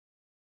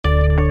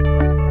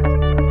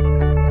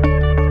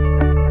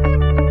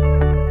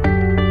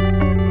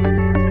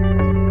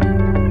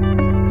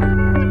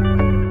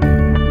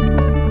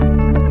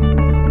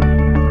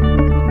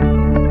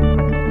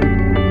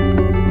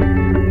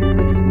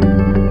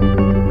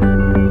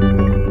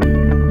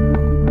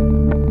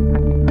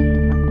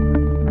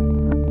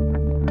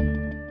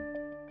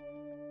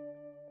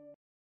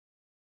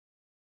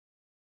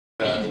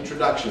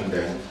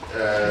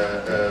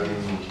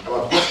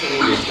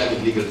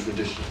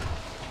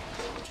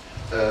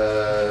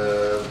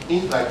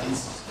In fact,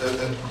 it's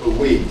a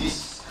way,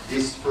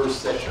 this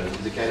first session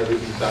is a kind of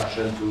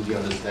introduction to the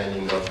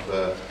understanding of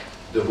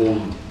the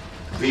whole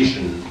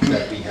vision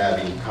that we have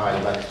in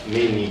CILE, but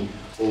mainly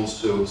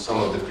also some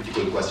of the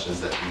critical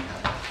questions that we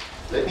have.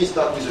 Let me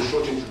start with a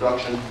short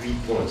introduction, 3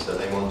 points that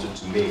I wanted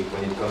to make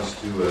when it comes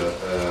to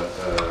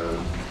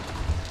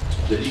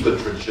the legal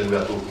tradition we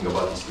are talking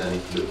about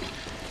Islamic law.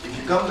 If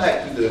you come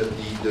back to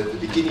the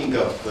beginning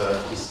of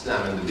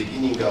Islam and the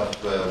beginning of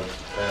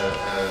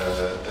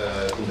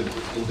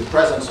in the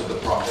presence of the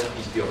Prophet,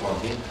 peace be upon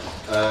him,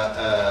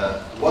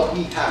 what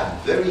we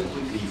had very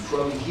quickly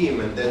from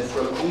him, and then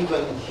from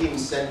even him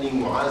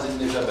sending Muaz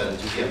ibn Jabal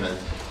to Yemen,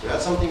 we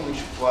had something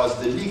which was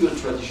the legal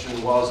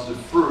tradition, was the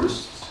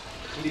first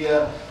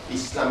clear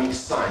Islamic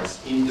science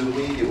in the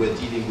way they were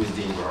dealing with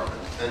the environment.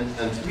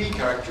 And 3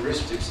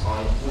 characteristics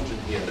are important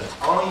here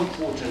that are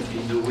important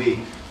in the way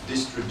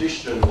this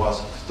tradition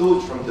was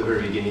thought from the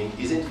very beginning,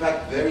 is in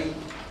fact very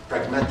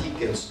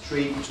pragmatic and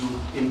straight to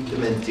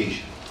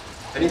implementation.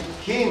 And it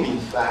came in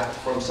fact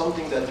from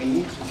something that we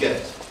need to get,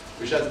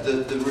 which is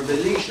the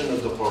revelation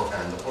of the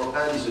Quran. The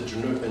Quran is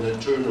an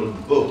eternal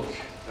book,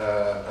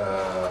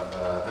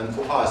 and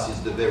for us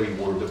is the very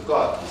word of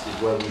God. This is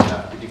where we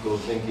have critical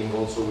thinking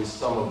also with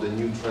some of the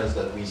new trends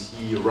that we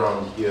see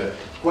around here,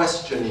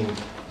 questioning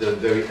the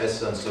very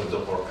essence of the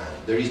Quran.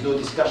 There is no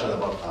discussion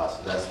about us.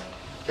 That's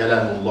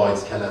Kalamullah,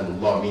 it's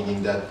Kalamullah,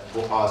 meaning that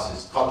for us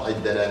it's Qat'i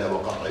dalala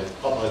wa Qat'i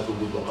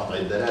thubut wa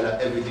Qat'i dalala.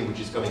 Everything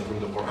which is coming from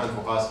the Quran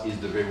for us is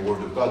the very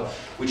word of God,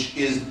 which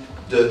is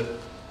the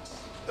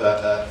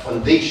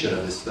foundation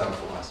of Islam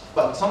for us.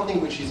 But something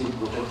which is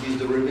important is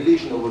the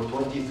revelation over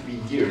 23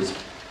 years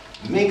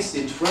makes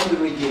it from the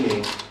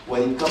beginning,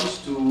 when it comes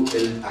to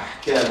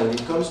al-ahkam, when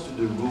it comes to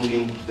the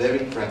ruling, very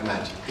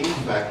pragmatic. In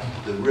fact,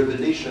 the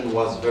revelation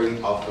was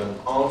very often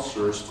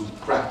answers to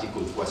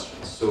practical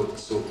questions. So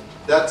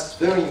that's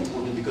very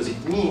important, because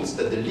it means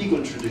that the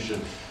legal tradition,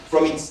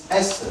 from its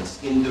essence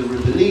in the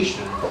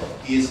revelation,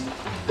 is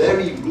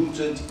very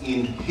rooted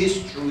in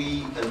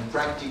history and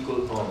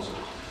practical answers.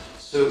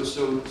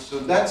 So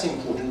that's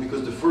important,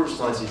 because the first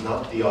science is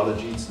not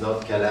theology, it's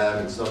not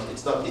kalam, it's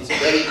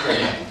very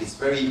pragmatic, it's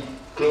very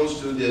close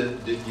to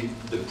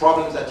the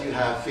problems that you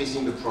have,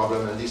 facing the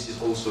problem, and this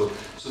is also,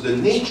 so the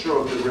nature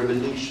of the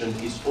revelation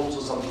is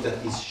also something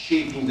that is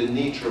shaping the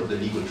nature of the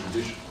legal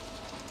tradition.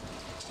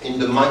 In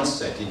the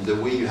mindset, in the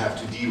way you have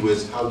to deal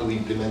with, how do we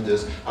implement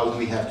this, how do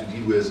we have to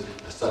deal with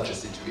such a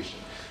situation.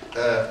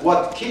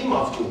 What came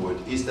afterward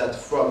is that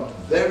from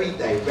very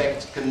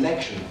direct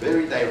connection,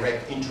 very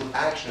direct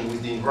interaction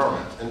with the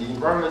environment, and the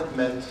environment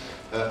meant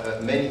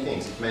many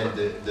things. It meant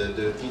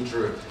the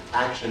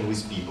interaction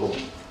with people.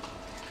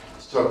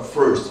 So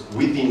first,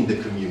 within the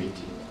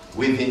community,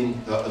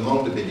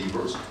 among the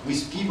believers,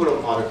 with people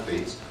of other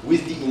faiths,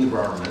 with the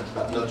environment,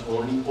 but not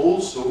only,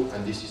 also,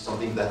 and this is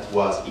something that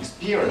was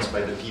experienced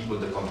by the people,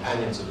 the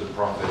companions of the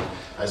Prophet,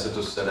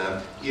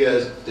 ﷺ,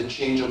 is the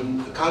change of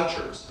the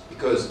cultures,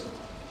 because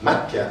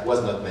Mecca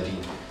was not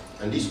Medina,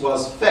 and this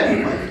was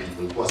felt by the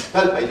people, it was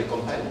felt by the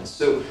companions.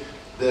 So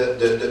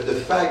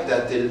the fact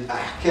that the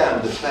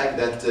ahkam, the fact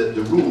that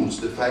the rules,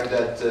 the fact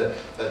that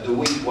the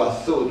way it was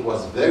thought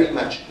was very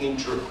much in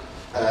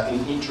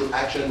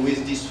interaction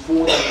with these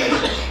 4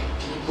 dimensions: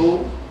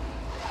 people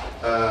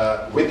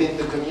within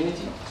the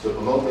community, so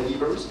among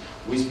believers,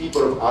 with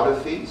people of other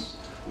faiths,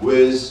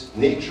 with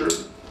nature,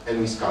 and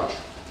with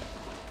culture.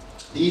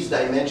 These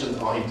dimensions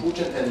are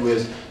important, and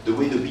with the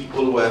way the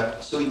people were,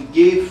 so it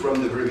gave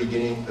from the very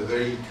beginning a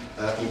very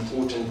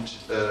important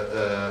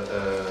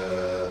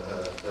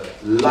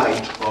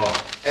light or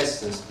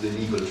essence to the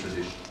legal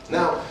tradition.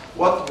 Now,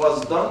 what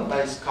was done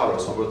by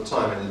scholars over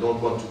time, and I don't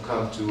want to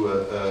come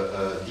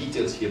to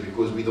details here,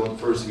 because we don't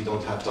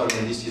have time,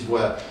 and this is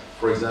where,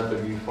 for example,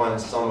 we find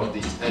some of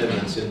these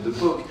elements in the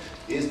book,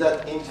 is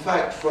that in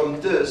fact from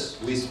this,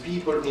 with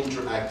people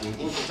interacting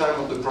in the time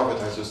of the Prophet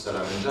ﷺ,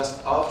 and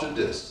just after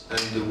this, and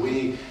the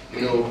way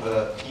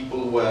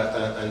people were,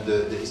 and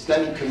the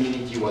Islamic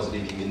community was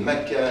living in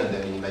Mecca, and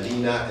then in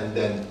Medina, and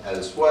then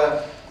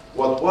elsewhere,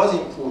 what was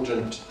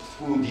important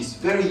through this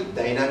very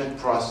dynamic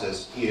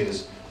process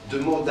is the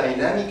more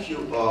dynamic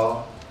you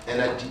are, and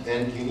at the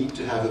end you need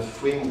to have a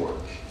framework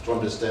to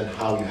understand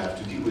how you have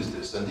to deal with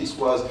this. And this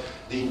was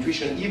the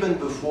intuition even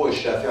before a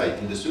Shafi'ite.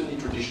 In the Sunni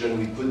tradition,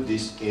 we put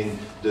this in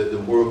the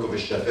work of a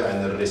Shafi'i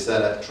and a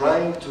Risala,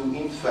 trying to,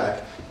 in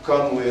fact,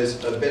 come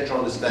with a better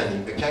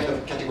understanding, a kind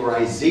of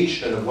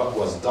categorization of what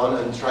was done,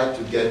 and try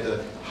to get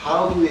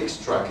how do we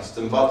extract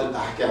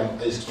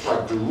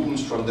extract the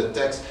rules from the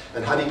text,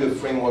 and having a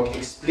framework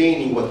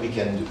explaining what we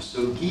can do.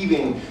 So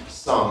giving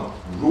some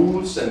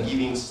rules and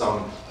giving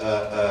some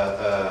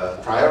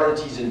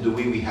priorities in the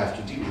way we have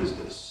to deal with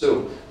this.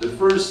 So the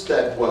first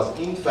step was,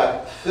 in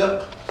fact,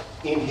 fiqh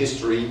in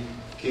history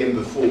came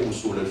before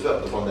usul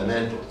al-fiqh, the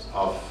fundamentals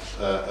of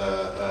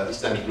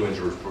Islamic law and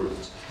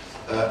jurisprudence.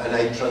 And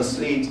I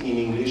translate in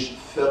English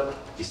fiqh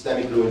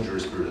Islamic law and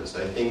jurisprudence.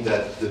 I think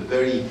that the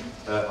very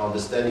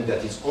understanding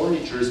that it's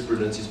only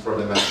jurisprudence is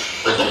problematic.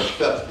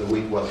 Because the way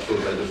it was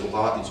taught by the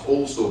Fuqaha, it's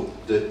also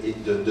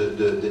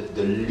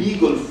the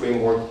legal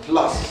framework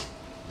plus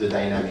the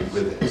dynamic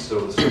with it.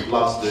 So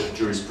plus the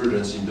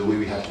jurisprudence in the way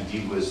we have to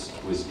deal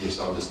with this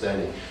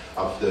understanding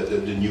of the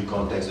new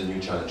context, the new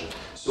challenges.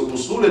 So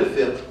Usul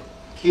al-Fiqh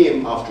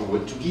came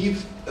afterward to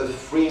give a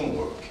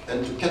framework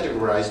and to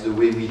categorize the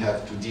way we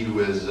have to deal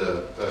with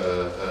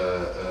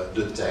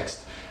the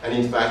text, and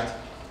in fact,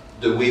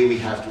 the way we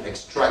have to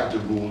extract the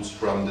rules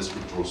from the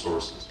scriptural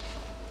sources.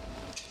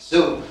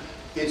 So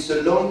it's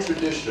a long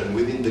tradition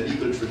within the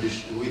legal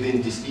tradition,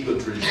 within this legal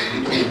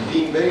tradition, between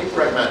being very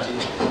pragmatic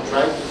and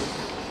trying to,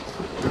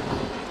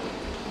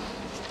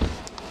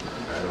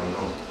 I don't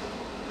know.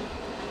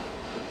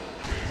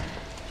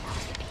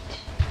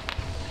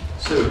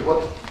 So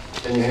what,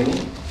 can you hear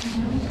me?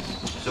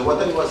 So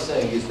what I was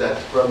saying is that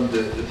from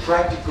the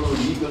practical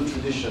legal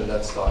tradition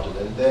that started,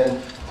 and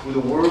then through the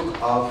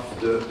work of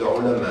the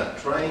ulama,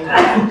 trying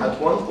at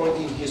one point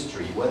in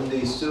history, when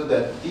they saw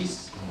that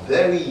this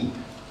very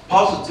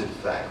positive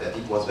fact, that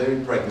it was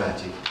very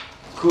pragmatic,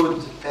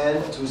 could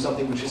end to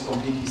something which is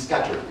completely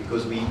scattered,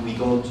 because we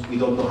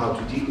don't know how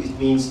to deal. It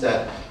means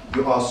that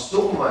you are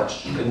so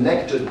much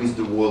connected with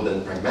the world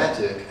and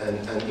pragmatic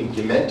and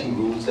implementing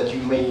rules that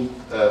you may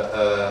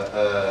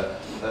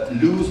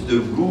lose the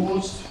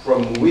rules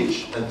from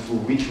which and through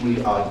which we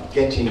are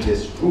getting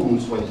these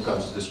rules when it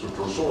comes to the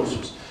scriptural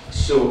sources.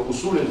 So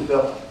Usul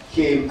al-Fiqh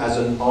came as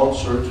an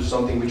answer to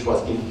something which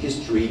was in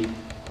history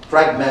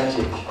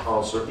pragmatic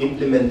answer.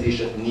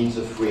 Implementation needs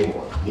a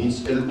framework,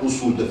 needs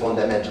al-usul, the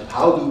fundamental.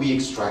 How do we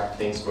extract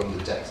things from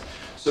the text?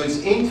 So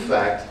it's in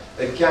fact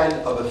a kind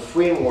of a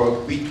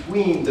framework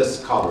between the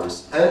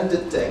scholars and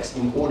the text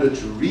in order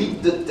to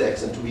read the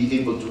text and to be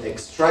able to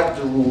extract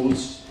the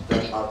rules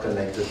that are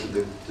connected to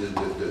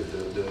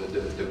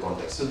the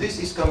context. So this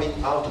is coming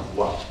out of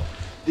what?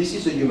 This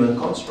is a human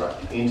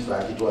construct. In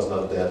fact, it was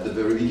not there at the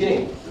very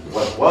beginning.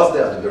 What was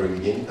there at the very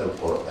beginning,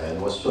 Al-Quran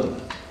was Sunnah.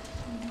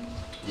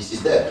 This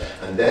is there.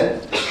 And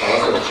then the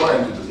scholars are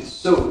trying to do this.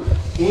 So,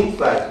 in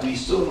fact, we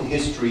saw in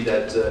history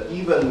that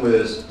even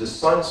with the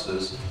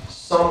sciences,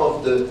 some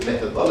of the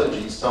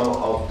methodology, some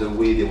of the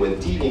way they were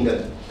dealing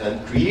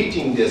and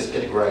creating this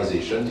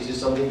categorization, this is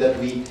something that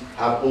we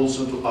have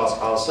also to ask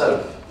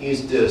ourselves.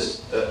 Is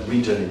this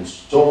written in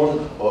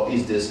stone, or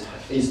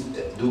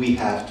do we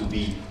have to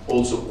be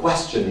also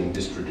questioning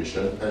this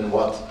tradition? And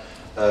what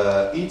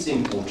it's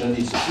important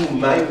is through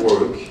my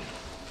work.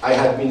 I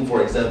have been,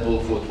 for example,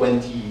 for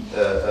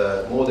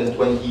more than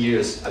 20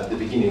 years at the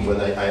beginning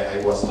when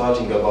I was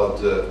starting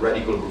about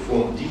radical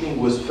reform, dealing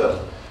with fiqh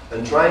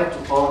and trying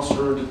to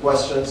answer the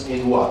questions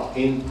in what?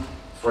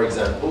 For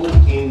example,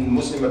 in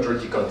Muslim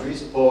majority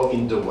countries or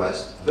in the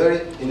West,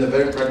 in a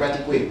very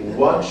pragmatic way.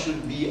 What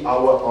should be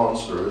our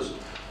answers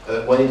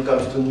when it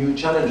comes to new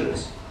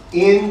challenges?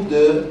 In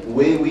the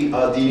way we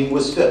are dealing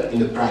with fiqh,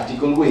 in a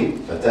practical way.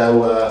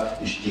 Fatawa,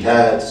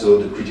 ijtihad, so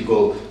the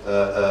critical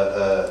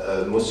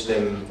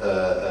Muslim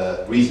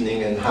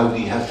reasoning and how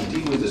we have to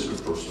deal with the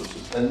scriptural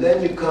sources. And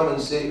then you come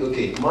and say,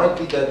 okay, it might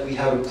be that we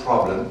have a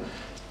problem.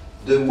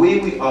 The way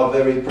we are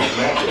very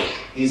pragmatic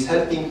is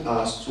helping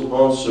us to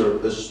answer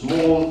a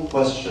small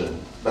question,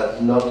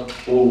 but not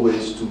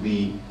always to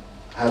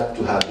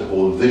have the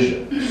whole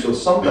vision. So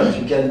sometimes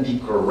you can be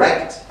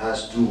correct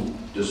as to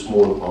the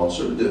small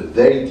answer, the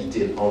very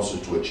detailed answer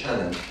to a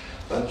challenge,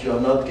 but you are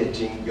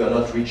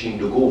not reaching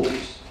the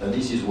goals. And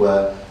this is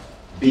where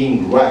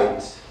being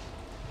right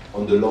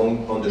on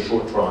the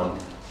short run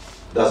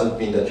doesn't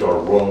mean that you are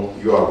wrong,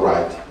 you are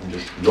right in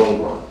the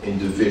long run, in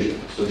the vision.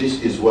 So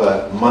this is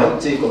where my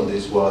take on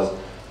this was,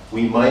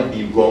 we might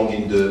be wrong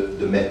in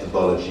the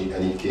methodology,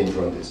 and it came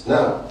from this.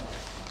 Now,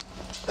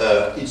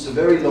 it's a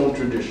very long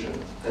tradition,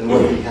 and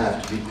what we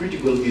have to be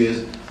critical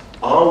is,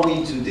 are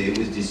we today,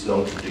 with this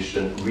long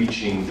tradition,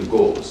 reaching the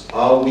goals?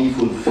 Are we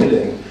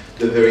fulfilling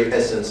the very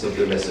essence of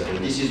the message?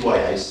 And this is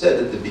why I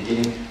said at the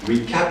beginning,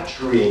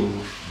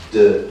 recapturing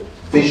the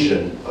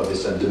vision of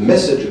Islam, the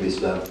message of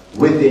Islam,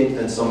 within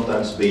and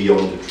sometimes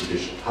beyond the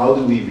tradition. How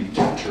do we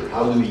recapture?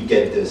 How do we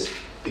get this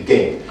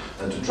again?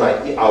 And to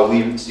try, are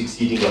we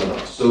succeeding or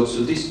not? So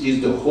this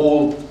is the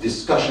whole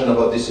discussion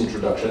about this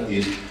introduction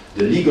is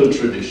the legal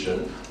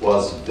tradition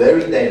was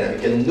very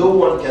dynamic, and no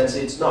one can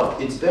say it's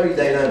not. It's very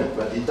dynamic,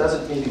 but it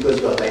doesn't mean because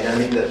you are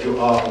dynamic that you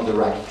are on the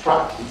right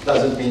track. It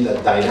doesn't mean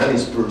that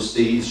dynamics per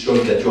se is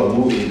showing that you are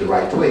moving in the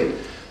right way.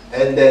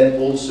 And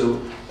then also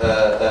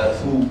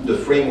through the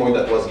framework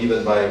that was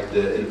given by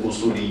the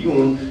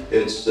Usuliyun,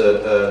 it's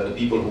the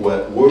people who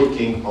were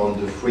working on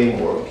the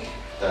framework.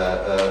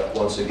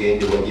 Once again,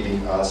 they were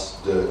giving us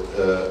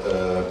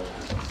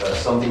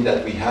something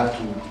that we have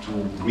to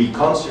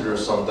reconsider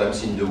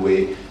sometimes in the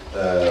way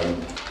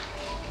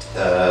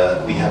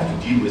we have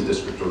to deal with the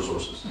scriptural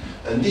sources.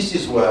 And this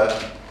is where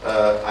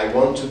I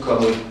want to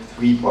cover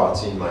 3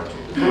 parts in my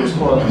talk. The first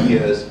one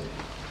is,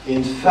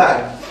 in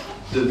fact,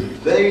 the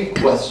very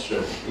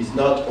question is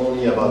not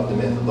only about the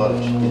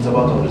methodology, it's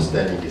about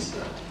understanding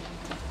Islam.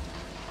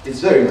 It's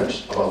very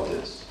much about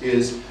this.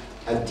 Is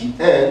at the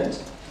end,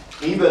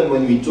 even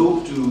when we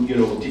talk to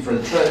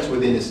different trends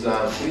within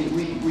Islam,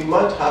 we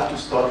might have to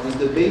start with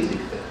the basic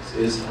things.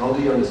 Is how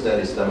do you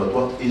understand Islam, and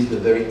what is the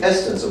very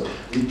essence of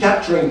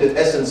recapturing the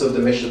essence of the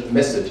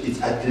message?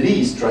 It's at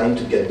least trying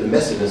to get the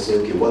message and say,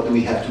 okay, what do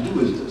we have to do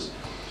with this?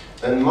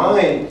 And my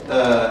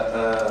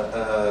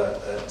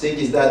take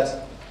is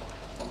that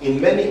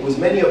with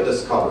many of the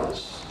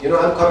scholars,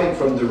 I'm coming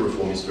from the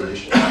reformist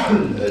tradition,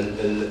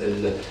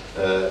 the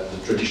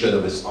tradition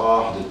of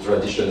Islah, the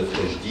tradition of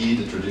Tajdeed.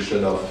 The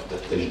tradition of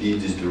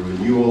Tajdeed is the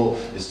renewal,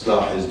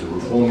 Islah is the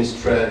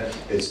reformist trend.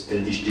 It's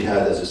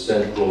Ijtihad as a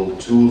central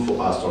tool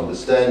for us to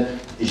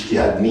understand.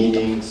 Ijtihad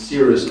meaning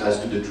serious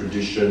as to the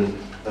tradition,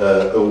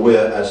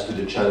 aware as to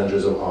the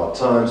challenges of our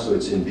time, so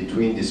it's in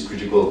between this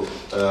critical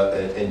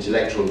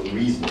intellectual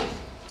reasoning.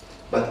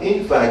 But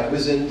in fact,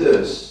 within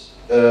this,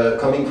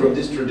 coming from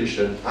this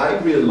tradition, I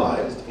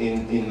realized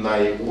in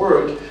my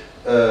work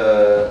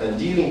and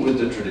dealing with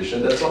the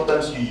tradition that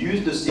sometimes you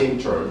use the same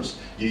terms,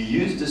 you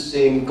use the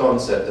same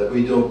concept, that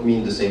we don't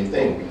mean the same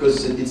thing,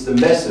 because it's the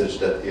message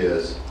that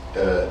is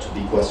to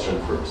be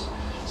questioned first.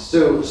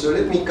 So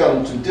let me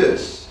come to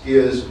this,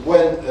 is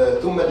when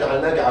ثُمَّ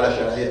جَعَلْنَاكَ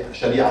عَلَى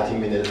شَرِيعَةٍ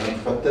مِنَ الْأَمْرِ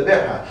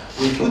فَاتَّبِعْهَا.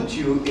 We put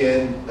you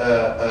in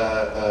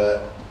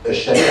a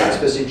Sharia,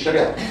 specific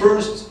Sharia.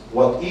 First,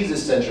 what is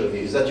essential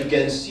here is that you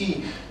can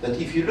see that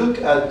if you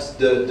look at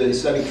the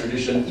Islamic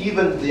tradition,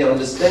 even the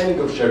understanding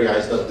of Sharia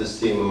is not the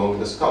same among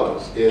the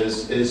scholars,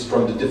 is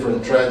from the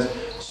different trends.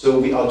 So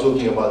we are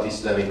talking about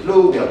Islamic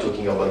law, we are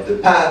talking about the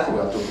path, we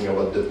are talking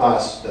about the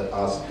path that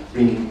is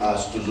bringing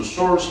us to the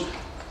source.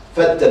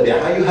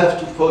 فَاتَّبِعْهَا, you have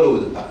to follow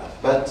the path.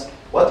 But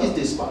what is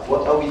this path?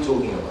 What are we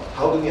talking about?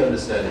 How do we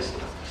understand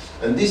Islam?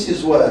 And this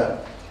is where,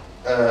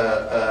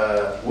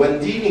 when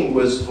dealing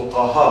with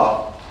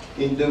fuqaha,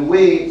 in the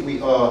way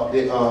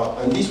they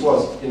are, and this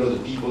was,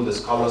 the people, the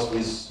scholars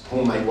with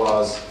whom I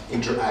was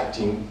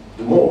interacting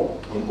the more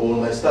in all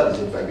my studies,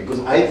 in fact, because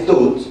I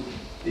thought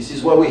this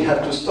is where we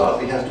have to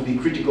start. We have to be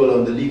critical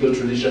on the legal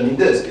tradition in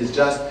this. It's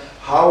just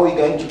how are we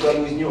going to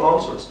come with new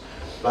answers?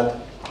 But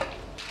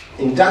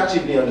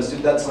inductively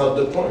understood, that's not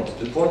the point.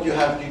 The point you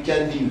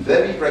can be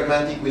very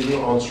pragmatic with new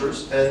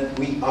answers, and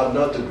we are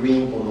not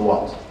agreeing on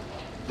what?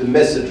 The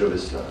message of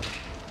Islam.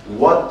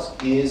 What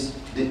is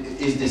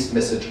this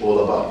message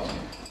all about?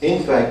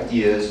 In fact,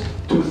 here's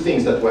two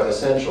things that were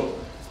essential.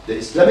 The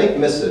Islamic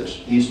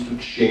message is to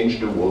change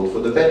the world for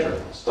the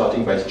better,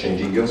 starting by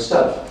changing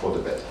yourself for the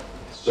better.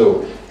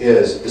 So,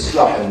 is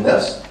Islah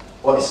al-Nafs,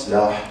 or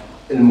Islah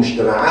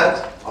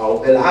al-Mujtama'at,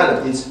 or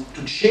al-Alam. It's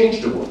to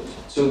change the world.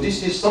 So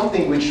this is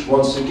something which,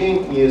 once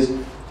again, is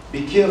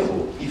be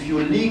careful. If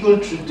your legal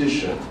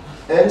tradition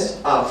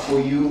ends up for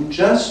you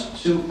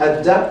just to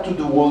adapt to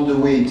the world the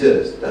way it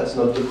is, that's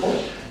not the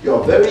point. You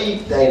are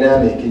very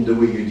dynamic in the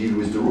way you deal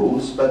with the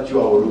rules, but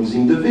you are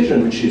losing the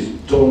vision, which is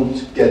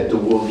don't get the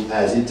world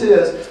as it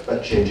is,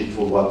 but change it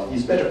for what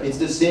is better. It's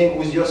the same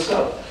with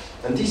yourself.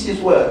 And this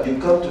is where you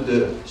come to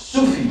the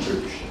Sufi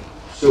tradition.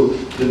 So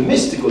the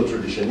mystical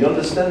tradition, you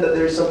understand that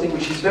there is something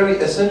which is very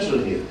essential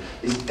here.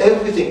 Is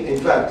everything,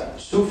 in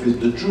fact, Sufis,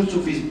 the true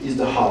Sufis is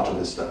the heart of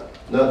Islam.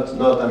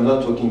 I'm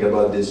not talking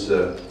about this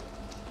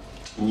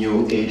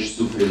new age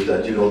Sufis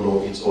that you don't know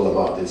what it's all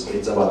about.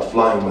 It's about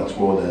flying much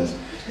more than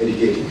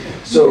educating.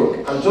 So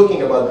I'm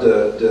talking about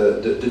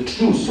the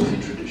true Sufi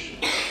tradition.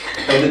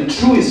 And the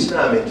true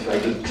Islam, in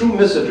fact, the true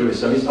message of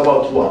Islam is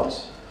about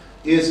what?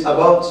 Is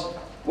about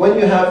when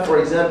you have, for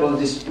example,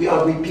 this, we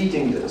are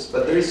repeating this,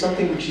 but there is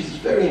something which is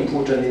very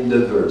important in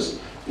the verse.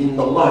 إِنَّ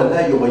اللَّهَ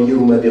لَا يُغَيِّرُ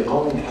مَا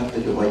بِقَوْمٍ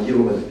حَتَّى يُغَيِّرُ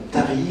مَا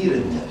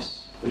تَغْيِيرُ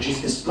النَّفْسِ, which is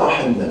Islah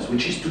al-Nafs,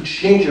 which is to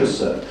change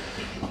yourself.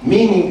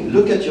 Meaning,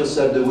 look at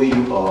yourself the way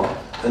you are,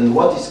 and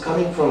what is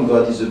coming from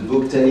God is a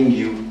book telling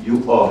you,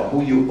 you are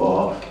who you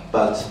are,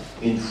 but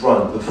in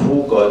front,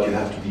 before God, you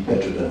have to be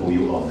better than who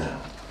you are now.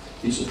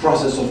 It's a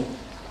process of,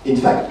 in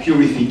fact,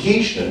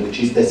 purification, which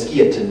is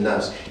tazkiyat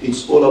al-nafs.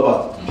 It's all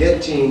about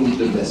getting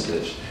the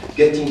message,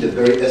 getting the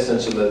very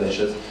essence of the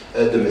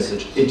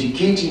message,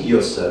 educating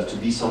yourself to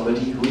be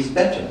somebody who is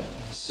better.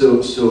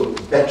 So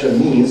better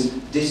means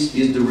this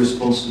is the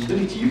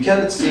responsibility. You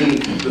cannot say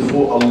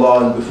before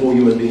Allah and before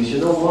human beings, you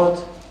know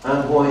what?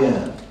 I'm who I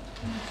am.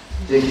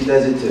 Take it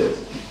as it is.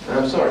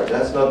 I'm sorry,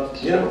 that's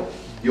not,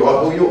 you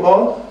are who you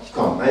are.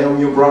 Come, I am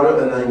your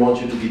brother and I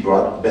want you to be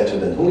better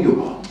than who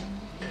you are.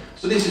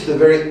 So this is the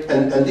very,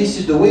 and this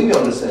is the way we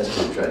understand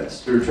spirituality.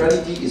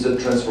 Spirituality is a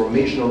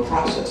transformational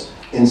process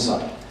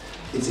inside.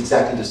 It's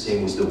exactly the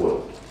same with the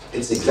world.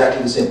 It's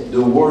exactly the same.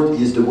 The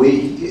world is the way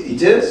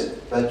it is,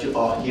 but you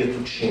are here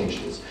to change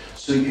this.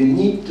 So you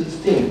need to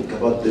think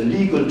about the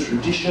legal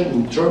tradition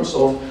in terms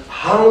of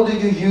how do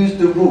you use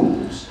the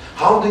rules?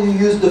 How do you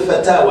use the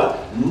fatwa?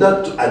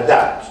 Not to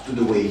adapt to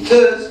the way it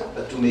is,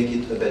 but to make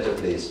it a better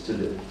place to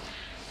live.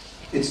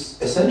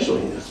 It's essential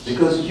here,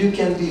 because you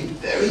can be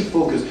very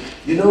focused.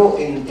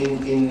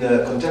 In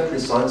contemporary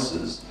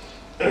sciences,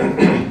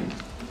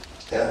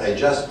 I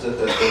just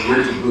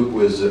wrote a book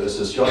with a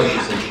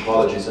sociologist and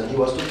anthropologist, and he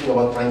was talking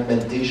about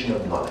fragmentation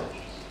of knowledge.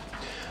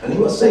 And he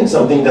was saying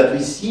something that we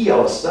see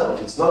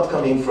ourselves. It's not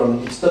coming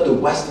from, it's not a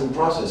Western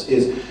process,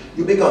 is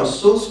you become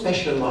so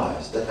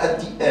specialized that at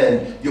the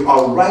end, you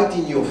are right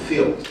in your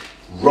field,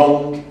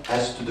 wrong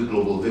as to the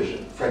global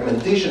vision.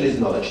 Fragmentation is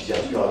knowledge,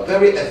 yes, you are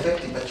very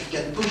effective, but you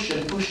can push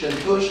and push and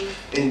push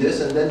in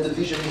this, and then the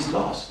vision is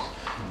lost.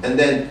 And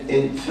then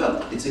in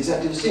fiqh, it's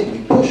exactly the same.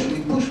 We push,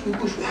 we push, we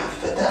push. We have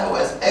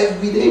fatawas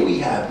every day. We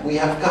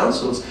have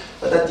councils,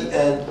 but at the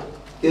end,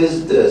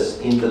 is this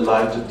in the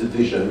light of the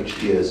vision,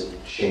 which is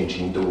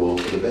changing the world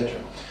for the better?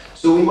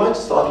 So we might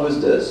start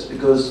with this,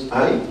 because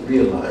I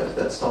realize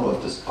that some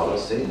of the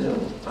scholars say, no,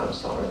 I'm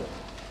sorry.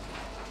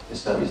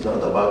 Islam is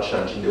not about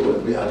changing the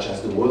world. We are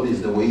just, the world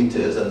is the way it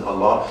is, and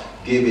Allah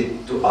gave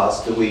it to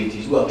us the way it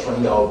is. We are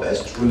trying our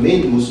best to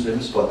remain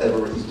Muslims,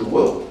 whatever is the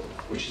world,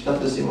 which is not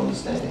the same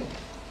understanding.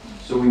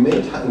 So we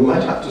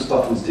might have to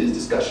start with this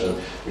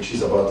discussion, which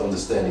is about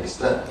understanding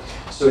Islam.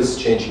 So it's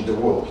changing the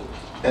world.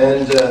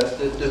 And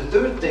the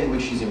third thing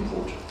which is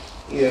important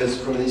is,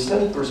 from an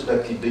Islamic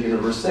perspective, the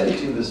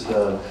universality of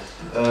Islam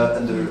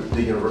and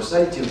the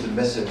universality of the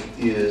message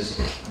is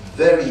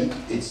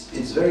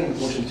it's very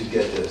important to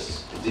get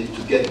this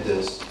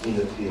in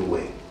a clear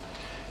way.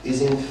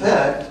 Is in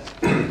fact,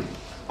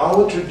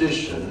 our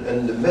tradition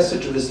and the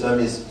message of Islam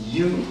is,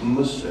 you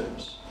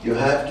Muslims, you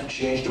have to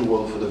change the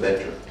world for the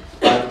better.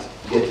 But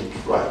get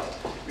it right.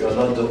 You are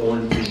not the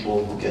only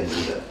people who can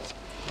do that.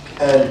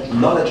 And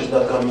knowledge is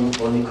not only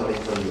coming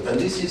from you. And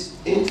this is,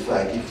 in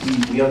fact,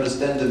 if we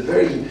understand the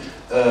very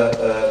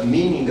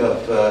meaning of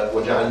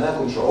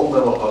وَجَعَلْنَاكُمْ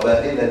شُعُوبًا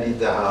وَقَبَائِلَ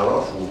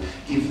لِتَعَارَفُوا.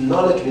 If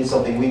knowledge means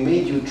something, we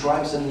made you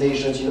tribes and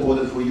nations in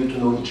order for you to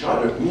know each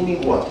other.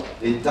 Meaning what?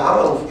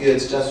 لِتَعَارَفُ,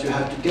 it's just you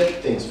have to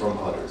get things from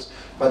others.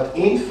 But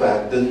in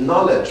fact, the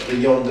knowledge,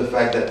 beyond the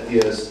fact that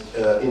is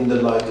in the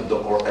light of the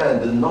Quran,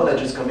 the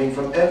knowledge is coming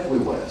from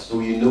everywhere. So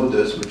you know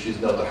this, which is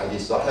not a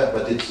hadith sahih,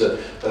 but it's the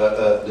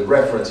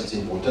reference, it's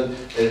important.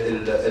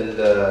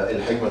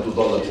 El-Hikmatu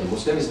Dallat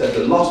al-Muslim is that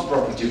the last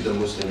property of the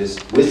Muslim is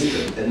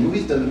wisdom. And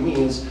wisdom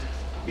means,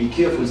 be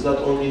careful, it's not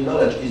only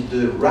knowledge, it's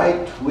the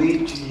right way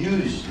to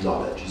use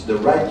knowledge, it's the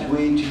right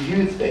way to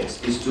use things,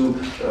 it's to,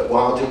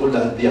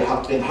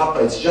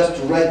 it's just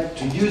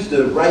to use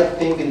the right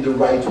thing in the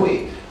right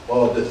way,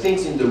 or the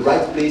things in the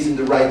right place in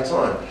the right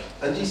time.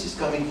 And this is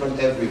coming from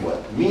everywhere,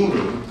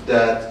 meaning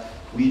that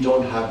we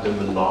don't have the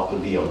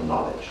monopoly on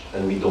knowledge,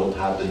 and we don't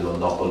have the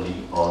monopoly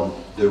on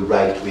the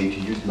right way to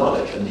use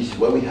knowledge. And this is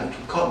where we have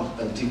to come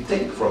and to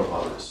take from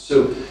others.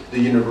 So the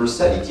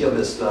universality of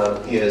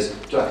Islam is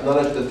to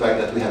acknowledge the fact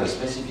that we have a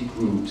specific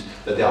route,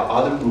 that there are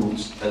other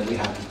routes, and we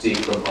have to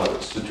take from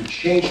others. So to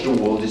change the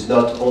world is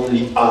not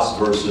only us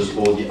versus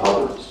all the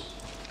others.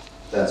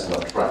 That's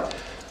not right.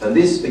 And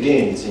this,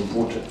 again, is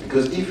important,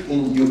 because if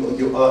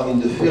you are in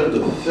the field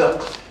of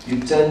fiqh, you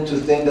tend to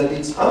think that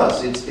it's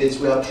us,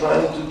 we are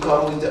trying to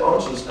come with the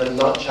answers and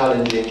not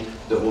challenging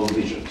the whole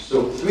vision.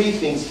 So three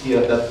things here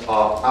that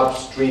are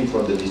upstream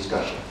from the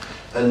discussion.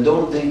 And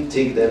don't they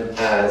take them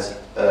as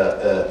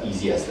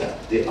easy as that.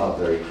 They are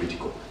very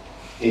critical.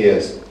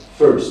 Is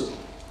first,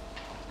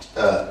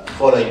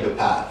 following the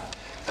path.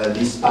 And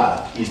this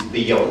path is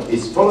beyond,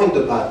 following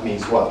the path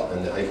means what?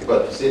 And I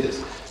forgot to say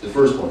this. The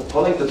first one,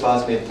 following the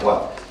path means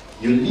what?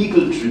 Your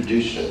legal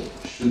tradition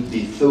should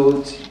be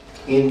thought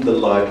in the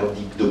light of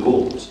the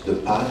goals. The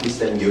path is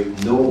telling you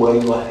know where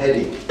you are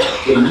heading.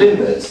 The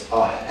limits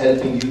are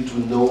helping you to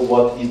know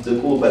what is the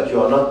goal, but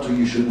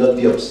you should not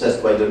be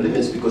obsessed by the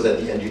limits, because at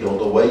the end you don't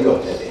know where you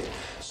are heading.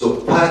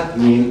 So path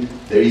means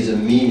there is a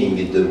meaning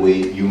in the way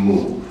you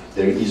move.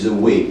 There is a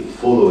way,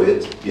 follow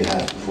it, you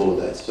have to follow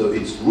that. So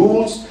it's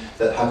rules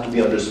that have to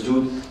be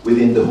understood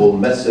within the whole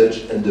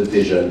message and the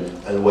vision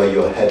and where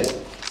you're heading.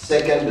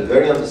 Second, the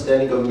very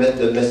understanding of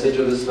the message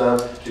of Islam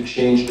to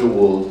change the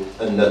world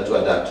and not to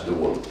adapt to the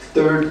world.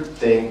 Third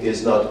thing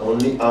is not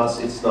only us,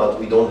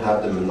 we don't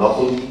have the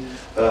monopoly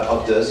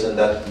of this, and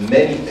that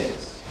many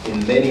things,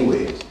 in many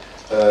ways,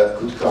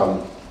 could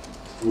come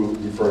through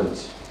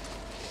different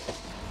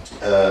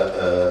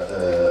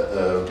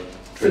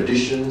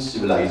traditions,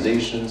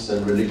 civilizations,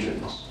 and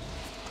religions.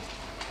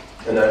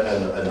 And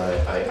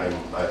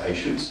I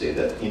should say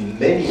that in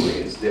many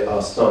ways there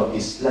are some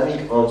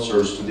Islamic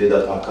answers today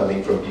that are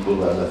coming from people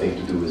who have nothing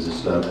to do with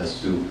Islam, as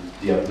to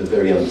the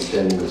very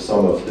understanding of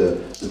some of the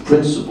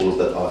principles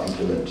that are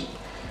implemented.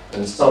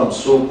 And some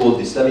so-called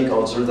Islamic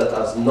answers that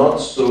are not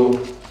so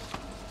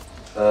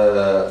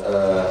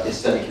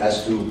Islamic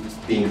as to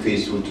being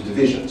faithful to the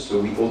vision.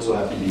 So we also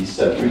have to be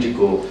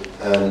self-critical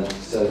and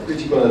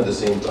at the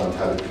same time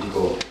have a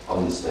critical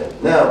understanding.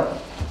 Now,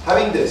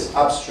 having this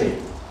upstream,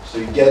 so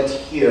you get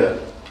here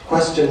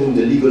questioning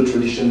the legal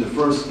tradition. The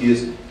first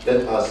is,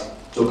 let us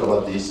talk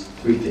about these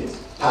three things.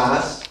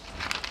 Path,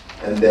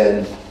 and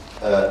then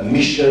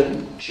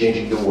mission,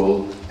 changing the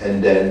world,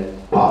 and then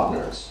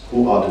partners.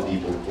 Who are the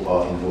people who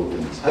are involved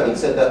in this? Having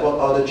said that, what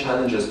are the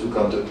challenges to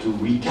come to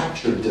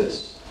recapture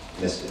this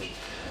message?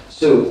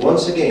 So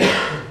once again,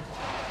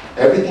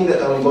 everything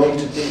that I'm going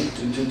to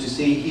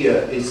say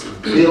here is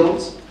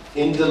built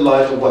in the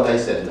light of what I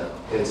said now.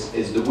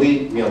 It's the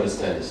way we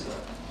understand Islam.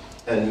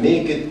 And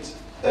make it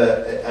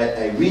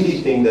I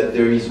really think that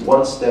there is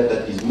one step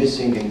that is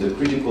missing in the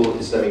critical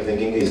Islamic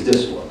thinking is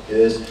this one,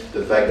 is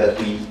the fact that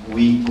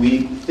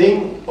we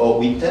think, or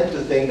we tend to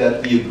think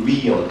that we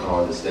agree on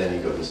our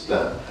understanding of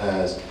Islam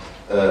as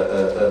a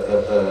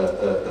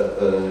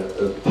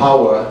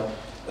power,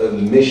 a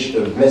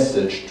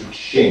message to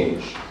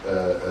change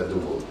the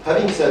world.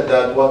 Having said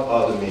that, what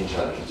are the main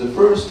challenges? The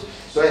first,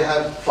 so I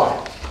have five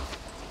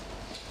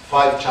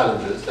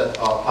challenges that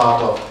are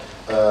part of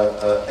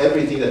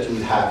everything that you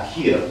will have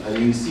here, and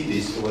you will see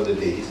this over the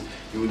days.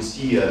 You will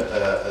see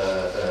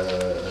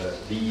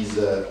these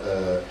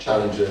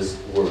challenges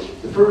work.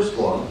 The first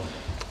one,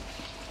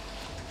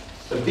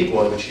 a big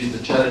one, which is the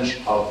challenge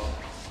of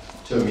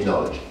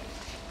terminology.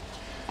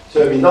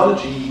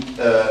 Terminology,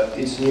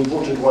 it's an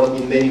important one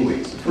in many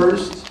ways.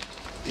 First,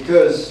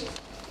 because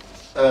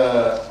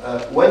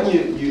when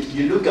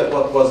you look at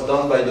what was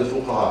done by the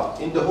fuqaha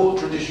in the whole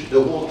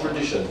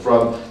tradition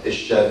from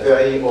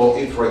Shafi'i, or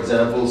if, for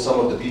example, some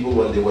of the people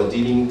when they were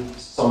dealing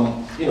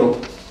some,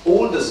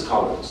 all the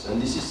scholars,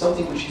 and this is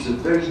something which is a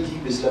very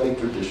deep Islamic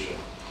tradition.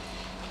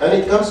 And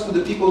it comes to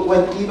the people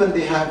when even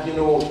they have,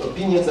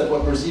 opinions that were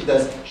perceived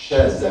as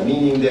shadza,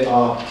 meaning they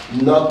are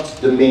not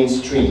the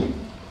mainstream.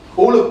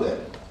 All of them.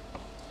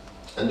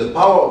 And the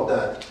power of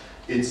that,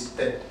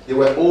 they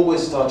were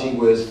always starting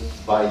with,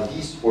 by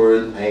this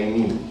word I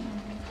mean.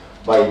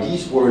 By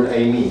this word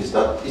I mean. It's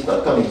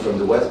not coming from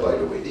the West, by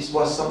the way. This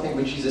was something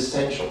which is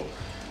essential.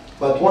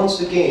 But once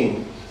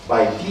again,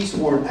 by this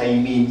word I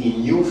mean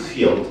in your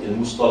field, in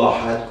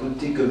mustalahat, could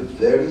take a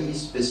very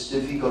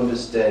specific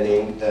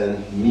understanding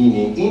and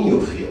meaning in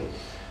your field.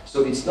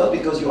 So it's not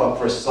because you are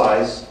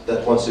precise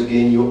that once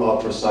again you are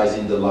precise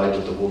in the light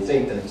of the whole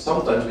thing. And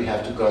sometimes we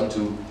have to come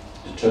to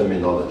the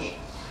terminology.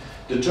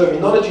 The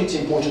terminology is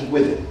important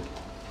within.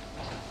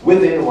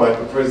 Within,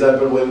 for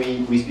example, when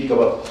we speak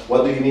about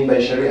what do you mean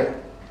by Sharia?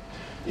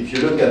 If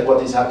you look at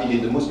what is happening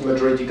in the Muslim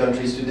majority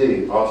countries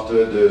today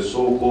after the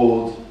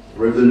so-called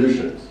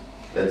revolutions,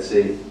 let's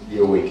say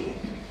the awakening,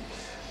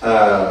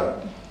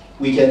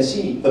 we can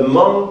see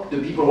among the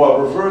people who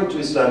are referring to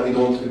Islam, we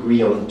don't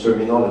agree on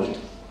terminology.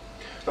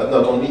 But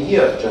not only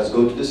here, just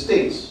go to the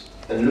States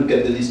and look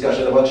at the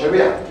discussion about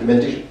Sharia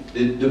implementation.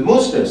 The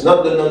Muslims,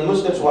 not the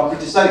non-Muslims who are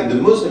criticizing, the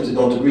Muslims, they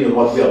don't agree on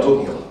what we are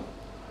talking about.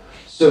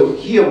 So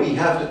here we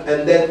have to,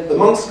 and then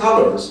among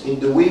scholars, in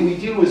the way we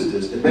deal with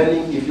this,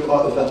 depending if you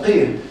are a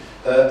faqih,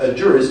 a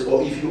jurist,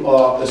 or if you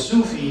are a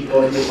Sufi,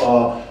 or if you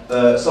are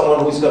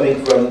someone who is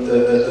coming from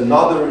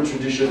another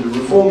tradition, the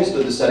reformist or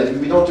the Salafi,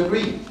 we don't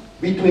agree.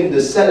 Between the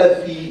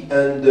Salafi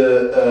and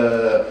the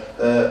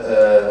Ahl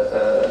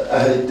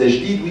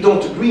al-Tajdid, we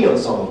don't agree on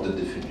some of the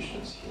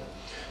definitions here.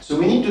 So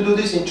we need to do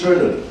this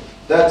internally.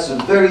 That's a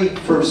very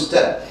first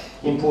step,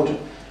 important.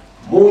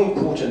 More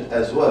important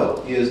as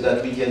well is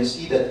that we can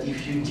see that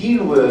if you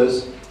deal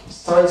with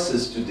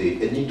sciences today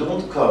and you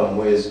don't come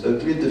with a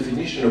clear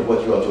definition of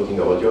what you are talking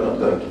about, you're not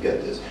going to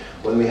get this.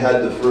 When we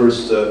had the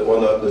first,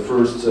 one of the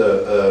first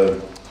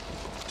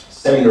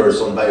seminars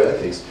on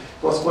bioethics,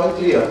 it was quite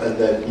clear. And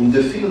then in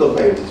the field of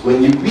bioethics,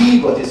 when you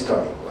read what is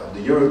coming,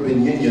 the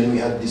European Union, we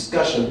had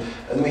discussion,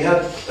 and we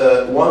had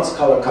one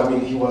scholar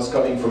coming, he was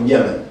coming from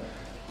Yemen.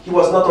 He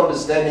was not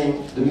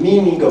understanding the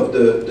meaning of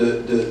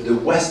the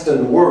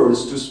Western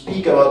words to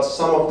speak about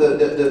some of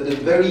the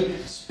very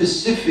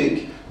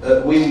specific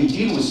way we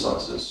deal with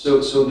sciences. So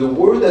the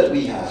word that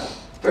we have,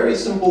 very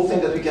simple thing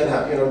that we can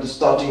have, the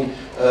starting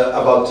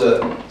about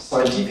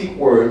scientific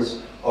words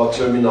or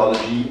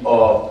terminology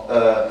or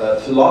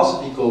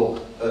philosophical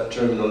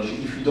terminology,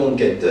 if you don't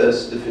get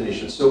this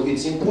definition. So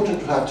it's important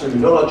to have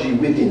terminology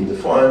within the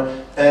farm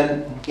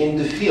and in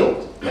the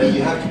field, and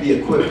you have to be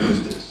equipped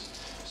with this.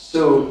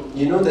 So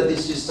you know that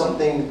this is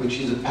something which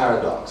is a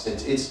paradox.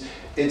 And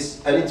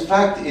in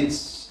fact,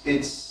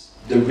 it's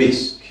the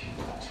risk.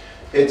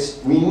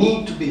 We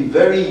need to be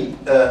very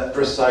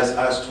precise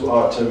as to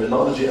our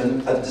terminology,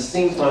 and at the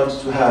same time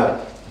to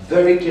have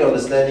very clear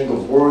understanding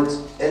of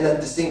words, and at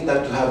the same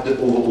time to have the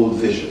overall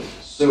vision.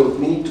 So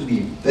we need to be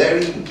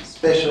very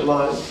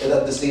specialized, and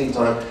at the same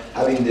time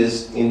having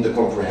this in the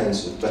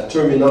comprehensive. But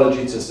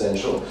terminology is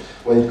essential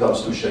when it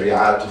comes to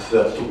Sharia, to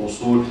fiqh, to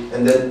usul,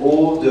 and then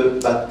all the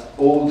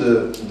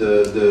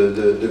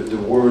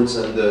words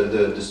and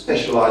the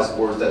specialized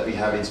words that we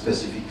have in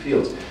specific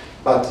fields.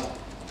 But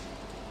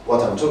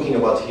what I'm talking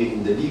about here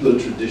in the legal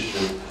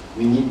tradition,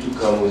 we need to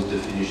come with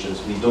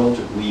definitions. We don't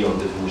agree on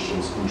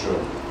definitions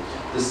internally.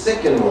 The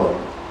second one,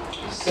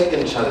 the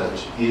second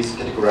challenge is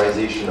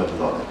categorization of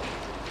knowledge.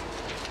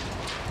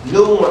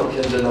 No one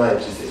can deny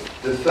today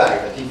the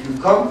fact that if you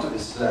come to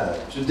Islam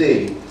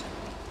today,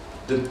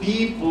 the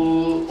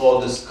people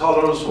or the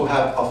scholars who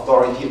have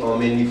authority are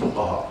mainly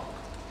fuqaha.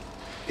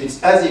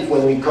 It's as if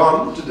when we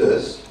come to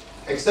this,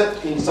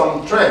 except in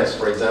some trance,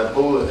 for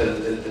example,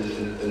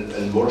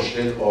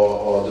 al-murshid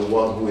or the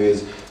one who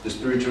is the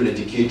spiritual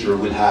educator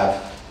will have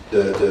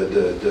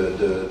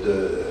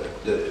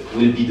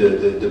will be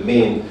the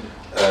main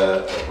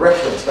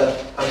reference.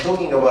 But I'm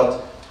talking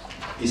about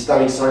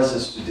Islamic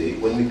sciences today.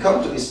 When we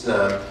come to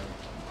Islam,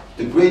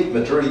 the great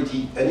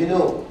majority, and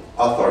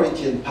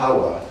authority and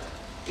power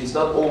is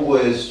not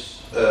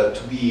always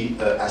to be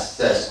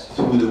assessed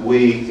through the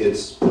way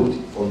it's put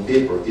on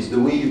paper. It's the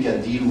way you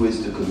can deal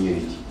with the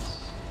communities.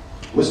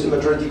 Muslim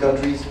majority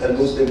countries and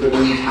Muslim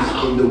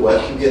communities in the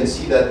West, you can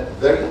see that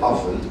very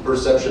often the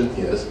perception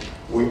is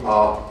we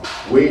are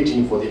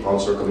waiting for the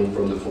answer coming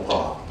from the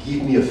fuqaha.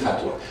 Give me a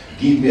fatwa,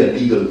 give me a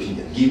legal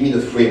opinion, give me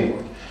the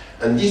framework.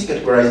 And this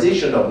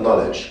categorization of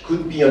knowledge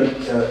could be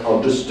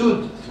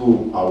understood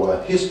through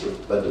our history,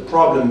 but the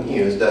problem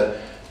is that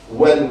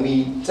when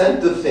we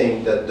tend to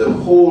think that the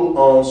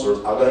whole answers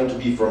are going to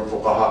be from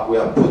fuqaha, we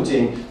are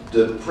putting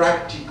the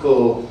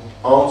practical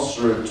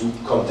answer to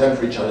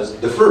contemporary challenges,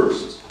 the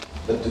first,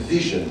 but the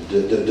vision,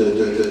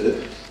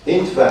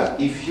 in fact,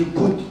 if you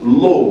put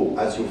law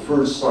as your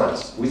first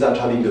science without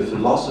having a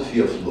philosophy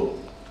of law,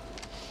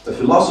 the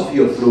philosophy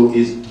of law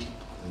is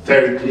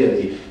very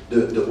clearly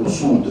the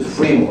usul, the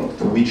framework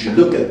through which you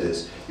look at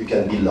this, you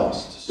can be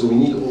lost. So we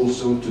need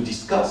also to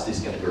discuss this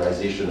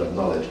categorization of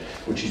knowledge,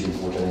 which is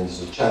important and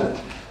is a challenge.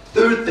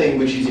 Third thing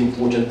which is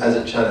important as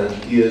a challenge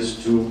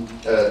is to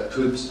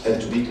put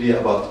and to be clear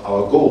about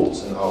our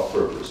goals and our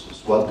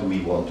purposes. What do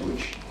we want to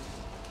achieve?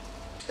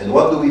 And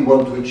what do we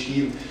want to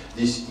achieve?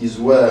 This is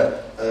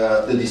where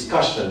the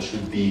discussion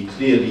should be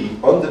clearly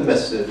on the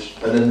message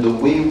and in the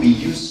way we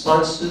use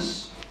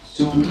sciences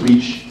to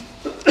reach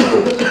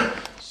goals.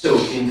 So,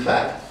 in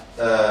fact,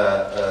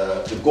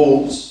 the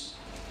goals,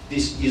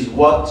 this is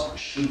what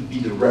should be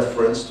the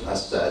reference to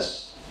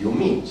assess your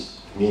means,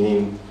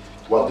 meaning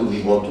what do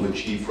we want to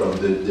achieve from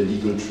the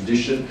legal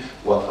tradition,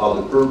 what are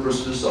the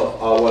purposes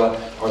of our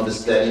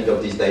understanding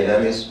of these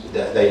dynamics,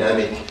 the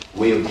dynamic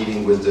way of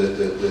dealing with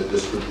the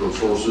scriptural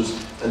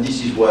sources, and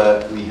this is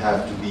where we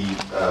have to be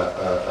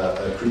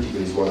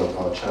critical, is one of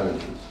our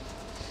challenges.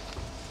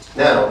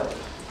 Now,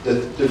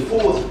 the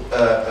fourth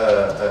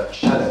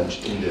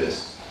challenge in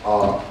this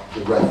are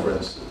the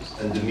references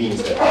and the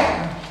means that we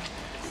have.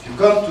 If you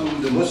come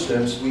to the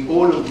Muslims, we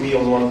all agree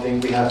on one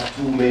thing. We have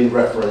two main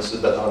references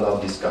that are now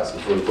discussed.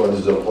 The first one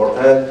is the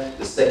Quran,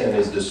 the second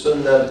is the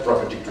Sunnah, the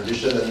prophetic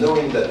tradition, and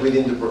knowing that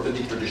within the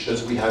prophetic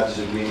traditions we have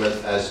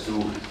disagreement as to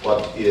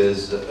what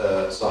is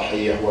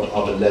sahih, what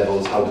are the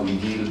levels, how do we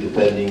deal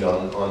depending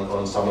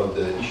on some of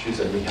the issues,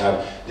 and we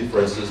have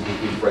differences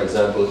between, for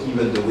example,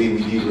 even the way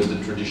we deal with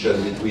the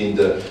tradition between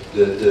the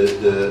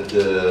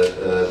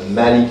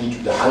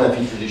Maliki, the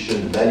Hanafi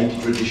tradition, the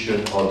Maliki tradition,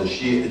 or the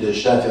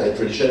Shafi'i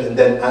tradition, and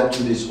then add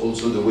to this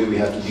also the way we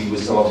have to deal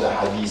with some of the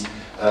hadiths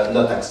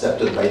not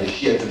accepted by the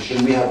Shia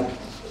tradition. We have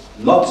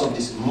lots of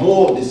this,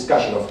 more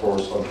discussion of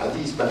course on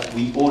hadith, but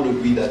we all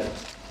agree that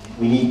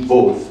we need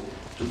both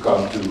to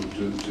come to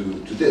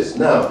this.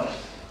 Now,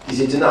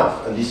 is it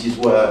enough? And this is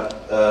where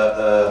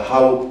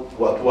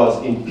what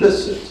was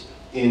implicit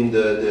in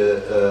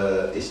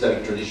the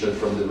Islamic tradition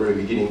from the very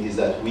beginning is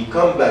that we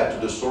come back to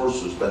the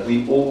sources, but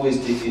we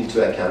always take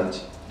into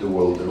account the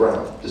world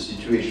around, the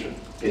situation.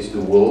 It's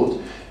the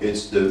world,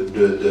 it's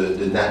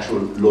the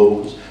natural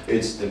laws,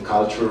 it's the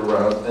culture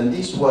around, and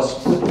this was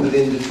put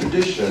within the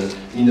tradition,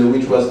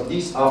 which was,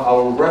 these are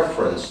our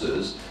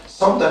references,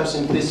 sometimes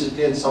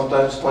implicitly and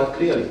sometimes quite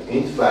clearly.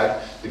 In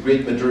fact, the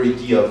great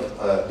majority of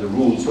the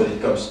rules when it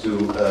comes to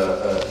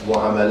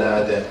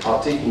muamalat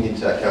are taking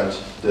into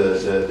account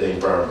the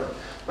environment.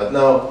 But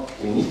now,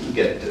 we need to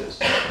get this.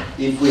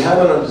 If we have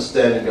an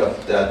understanding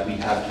of that, we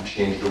have to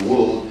change the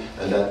world,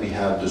 and that we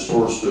have the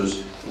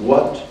sources.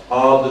 What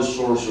are the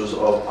sources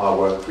of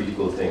our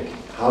critical thinking?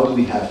 How do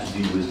we have to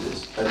deal with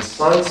this? And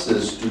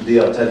sciences today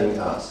are telling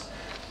us,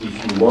 if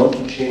you want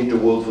to change the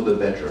world for the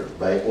better,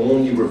 by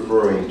only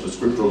referring to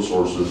scriptural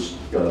sources,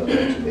 you're not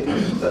going to make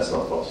it. That's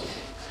not possible.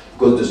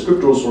 Because the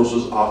scriptural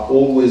sources are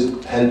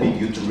always helping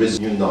you to raise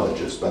new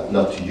knowledges, but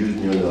not to use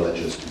new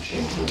knowledges to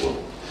change the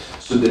world.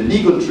 So the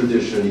legal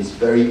tradition is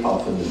very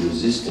often a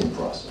resisting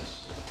process.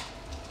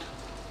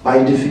 By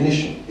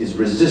definition, is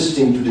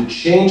resisting to the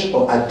change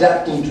or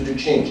adapting to the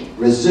change.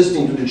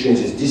 Resisting to the change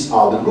is, these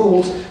are the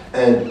rules,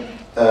 and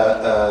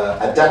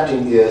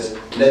adapting is,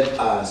 let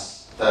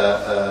us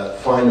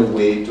find a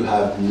way to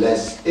have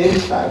less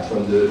impact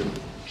from the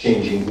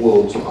changing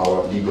world to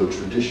our legal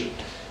tradition.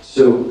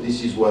 So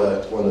this is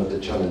where one of the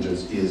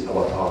challenges is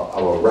about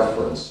our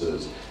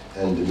references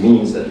and the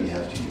means that we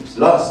have to use.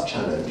 Last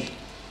challenge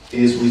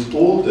is, with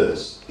all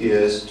this,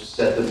 is to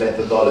set the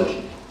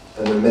methodology.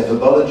 And the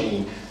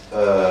methodology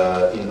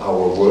in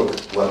our work,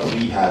 what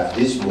we have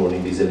this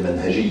morning is a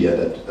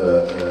Manhajiya that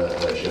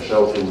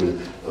Chauki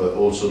will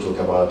also talk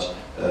about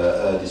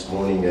this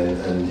morning,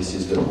 and this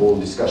is the whole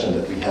discussion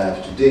that we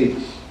have today.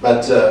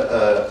 But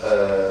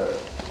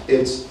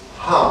it's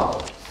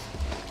how,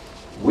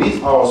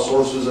 with our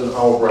sources and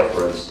our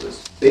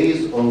references,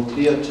 based on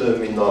clear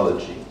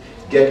terminology,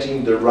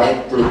 getting the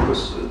right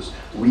purposes,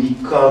 we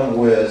come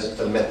with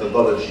a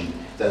methodology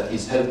that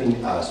is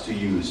helping us to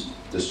use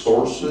the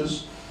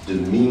sources, the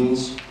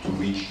means to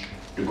reach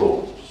the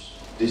goals.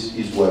 This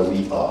is where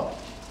we are.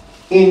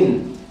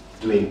 In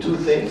doing two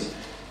things,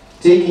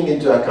 taking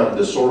into account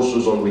the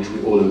sources on which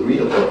we all agree,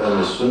 the Quran and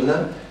the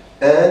Sunnah,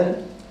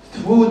 and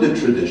through through the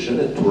tradition,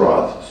 and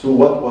Turath, through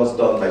what was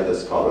done by the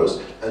scholars,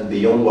 and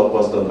beyond what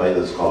was done by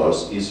the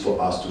scholars, is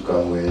for us to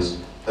come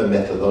with a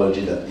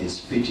methodology that is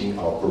fitting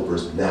our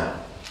purpose now,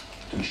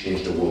 to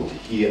change the world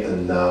here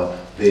and now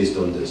based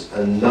on this,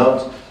 and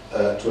not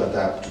to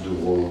adapt to the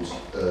world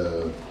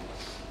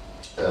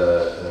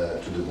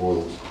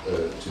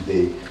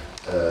today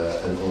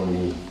and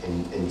only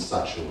in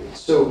such a way.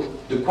 So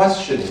the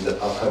questions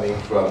that are coming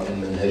from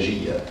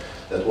El-Manhajiya,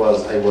 that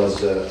I was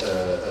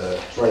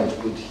trying to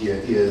put here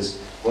is,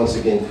 once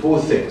again,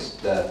 4 things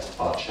that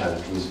are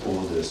challenged with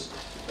all this.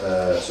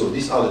 So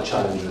these are the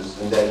challenges,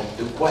 and then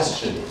the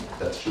questioning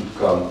that should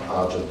come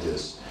out of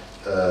this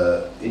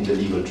in the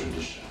legal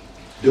tradition.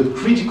 The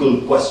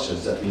critical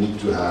questions that we need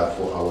to have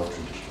for our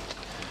tradition.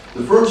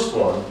 The first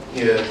one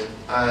is,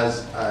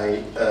 as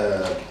I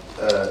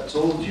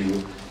told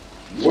you,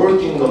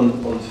 working on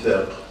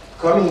fiqh,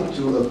 coming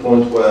to a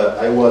point where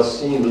I was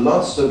seeing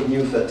lots of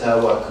new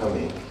fatwa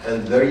coming,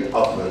 and very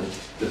often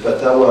the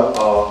fatwa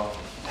are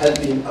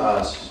helping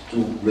us to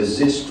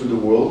resist to the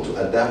world, to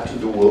adapt to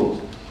the world,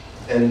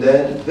 and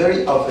then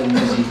very often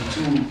using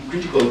 2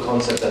 critical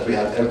concepts that we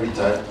have every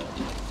time.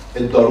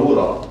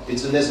 Al-darura,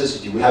 it's a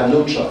necessity, we have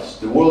no choice.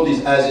 The world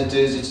is as it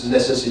is, it's a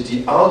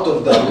necessity. Out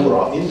of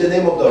darura, in the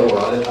name of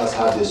darura, let us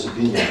have this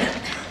opinion.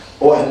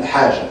 Or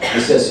al-haja,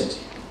 necessity.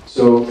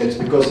 So it's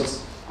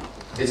because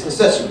it's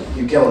necessary,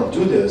 you cannot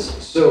do this.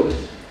 So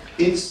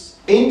it's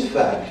in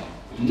fact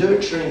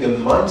nurturing a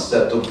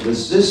mindset of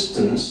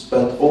resistance,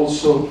 but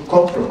also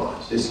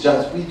compromise. It's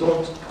just we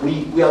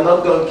are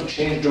not going to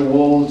change the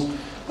world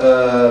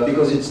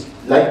because it's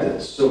like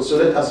this. So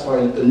let us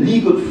find a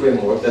legal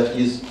framework that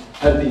is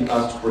helping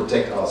us to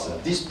protect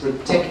ourselves. This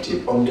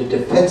protective, on the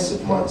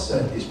defensive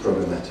mindset is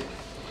problematic.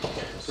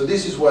 So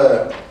this is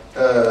where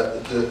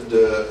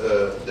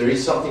there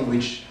is something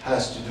which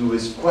has to do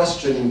with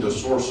questioning the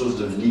sources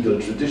of the legal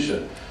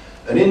tradition.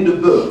 And in the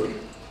book,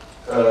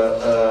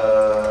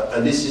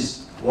 and this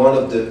is one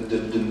of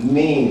the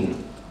main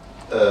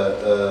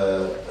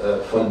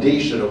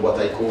foundation of what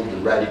I call the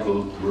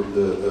radical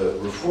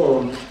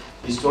reform,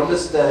 is to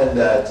understand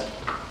that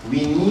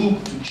we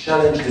need to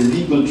challenge the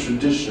legal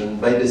tradition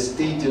by the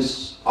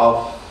status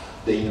of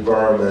the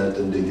environment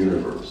and the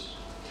universe.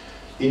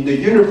 In the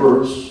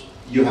universe,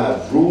 you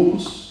have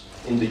rules.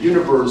 In the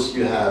universe,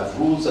 you have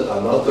rules that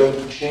are not going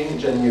to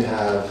change, and you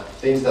have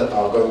things that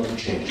are going to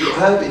change. You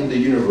have in the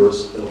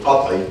universe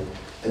al-qat'i,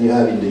 and you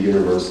have in the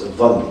universe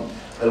al-dhanni.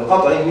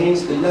 Al-qat'i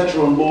means the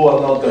natural law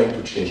are not going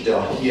to change. They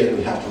are here, and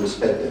we have to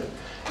respect them.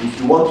 If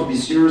you want to be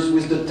serious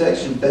with the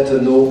text, you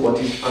better know what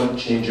is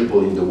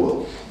unchangeable in the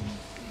world.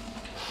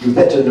 You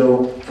better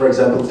know, for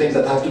example, things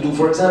that have to do,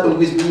 for example,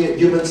 with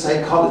human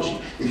psychology.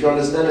 If you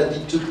understand that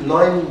it took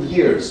 9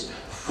 years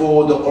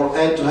for the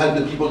Quran to help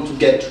the people to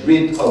get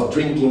rid of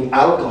drinking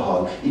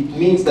alcohol, it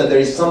means that there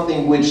is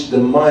something which the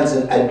mind's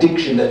an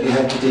addiction that you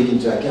have to take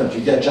into account.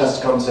 You can't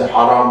just come and say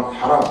haram,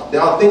 haram.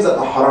 There are things that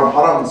are haram,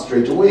 haram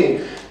straight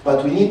away,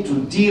 but we need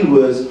to deal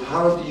with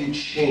how do you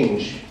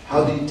change,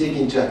 how do you take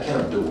into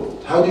account the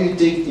world? How do you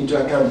take into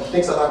account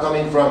things that are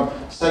coming from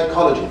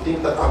psychology,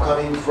 things that are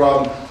coming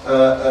from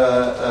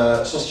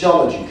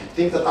sociology,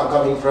 things that are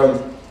coming from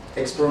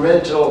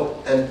experimental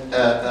and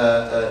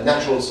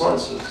natural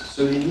sciences.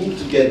 So you need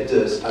to get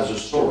this as a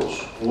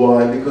source.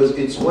 Why? Because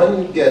it's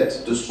when you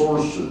get the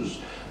sources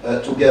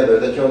together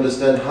that you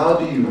understand how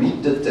do you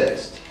read the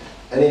text.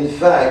 And in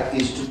fact,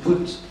 is to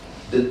put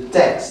the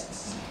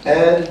texts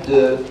and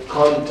the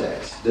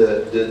context,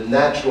 the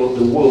natural,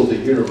 the world, the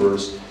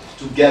universe,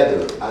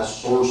 together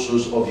as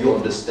sources of your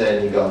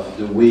understanding of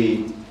the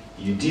way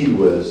you deal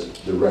with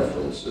the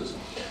references.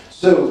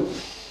 So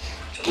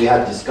we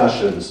had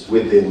discussions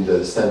within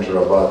the center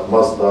about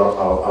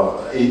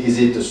Masdar, is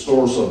it a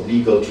source of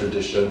legal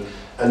tradition?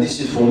 And this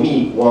is for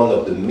me one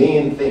of the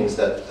main things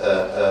that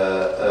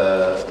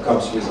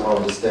comes with our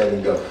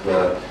understanding of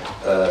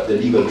the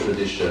legal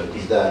tradition,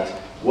 is that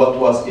what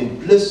was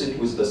implicit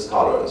with the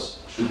scholars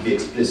should be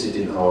explicit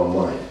in our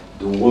mind.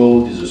 The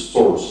world is a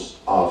source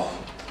of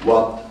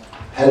what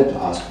help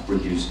us to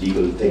produce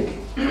legal thinking.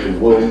 The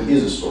world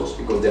is a source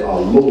because there are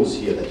laws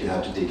here that you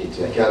have to take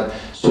into account.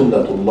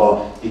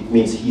 Sunnatullah, it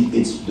means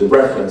it's the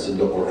reference in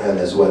the Quran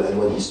as well. And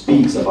when he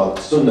speaks about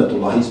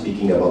Sunnatullah, he's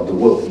speaking about the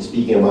world. He's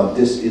speaking about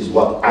this is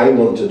what I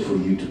wanted for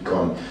you to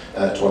come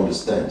to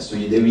understand. So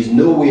there is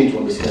no way to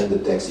understand the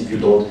text if you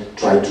don't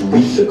try to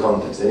read the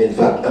context. And in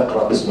fact,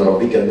 اقرأ باسم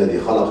ربك الذي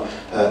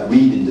خلق,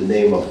 read in the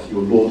name of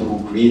your Lord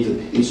who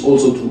created. It's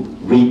also to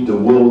read the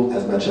world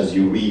as much as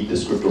you read the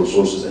scriptural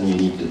sources, and you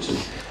need the two.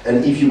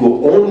 And if you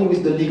go only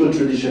with the legal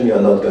tradition, you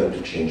are not going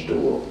to change the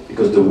world,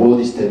 because the world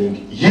is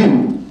telling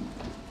you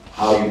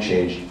how you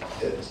change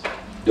it.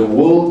 The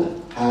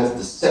world has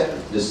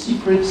the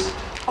secrets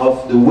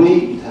of the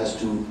way it has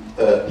to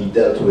be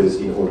dealt with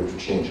in order to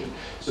change it.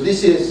 So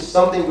this is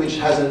something which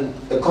has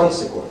a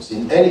consequence.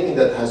 In anything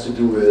that has to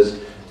do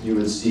with, you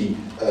will see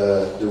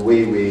the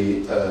way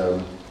we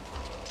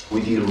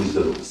deal with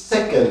the law.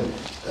 Second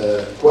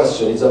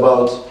question is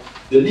about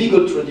the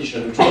legal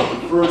tradition, which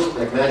was the first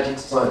pragmatic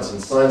science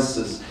and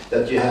sciences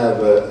that you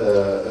have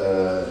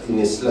in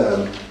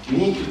Islam, we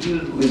need to deal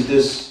with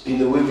this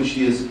in a way which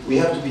is, we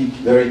have to be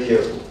very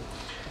careful.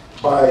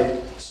 By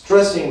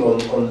stressing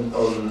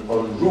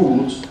on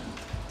rules,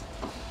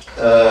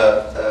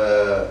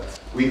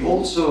 we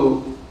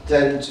also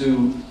tend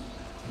to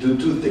do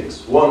two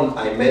things. One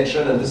I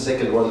mentioned, and the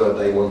second one that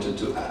I wanted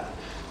to add.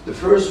 The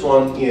first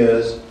one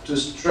is to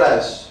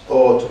stress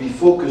or to be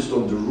focused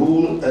on the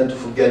rule and to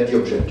forget the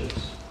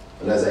objectives.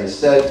 And as I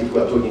said, if we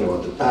are talking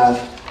about the path,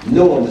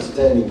 no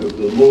understanding of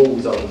the law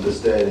without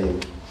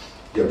understanding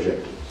the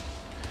objectives.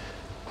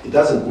 It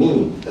doesn't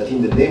mean that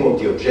in the name of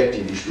the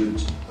objective you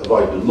should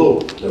avoid the law.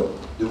 No,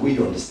 the way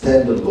you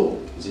understand the law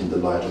is in the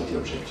light of the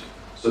objective.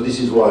 So this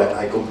is why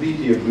I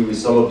completely agree with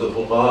some of the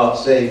fuqaha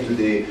saying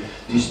today,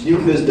 this new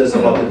business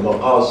about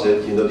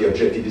al-maqasid, you know, the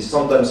objective is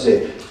sometimes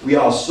say, we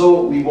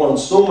want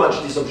so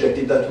much this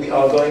objective that we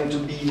are going to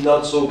be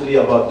not so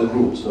clear about the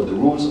rules. No, the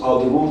rules are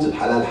the rules,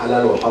 halal,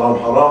 halal, or haram,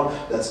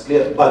 haram, that's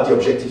clear, but the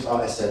objectives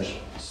are essential.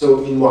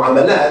 So in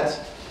mu'amalat,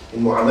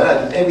 in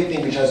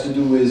everything which has to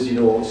do with, you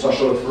know,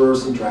 social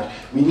affairs, interaction,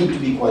 we need to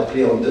be quite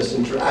clear on this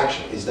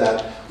interaction, is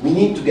that we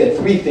need to get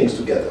three things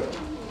together.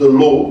 The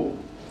law,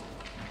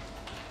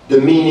 the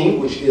meaning,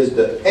 which is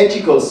the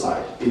ethical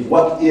side, if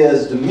what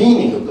is the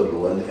meaning of the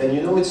law, and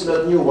you know it's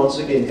not new, once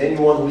again,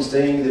 anyone who is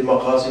saying the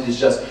maqasid is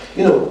just,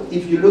 you know,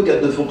 if you look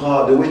at the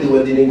fuqaha, the way they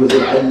were dealing with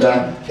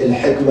al-illa,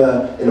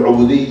 al-hikmah,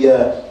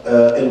 al-ubudiyya,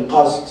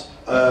 al-qasd,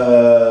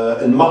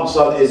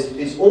 al-maqsad,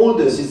 is all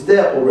this, is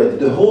there already.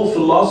 The whole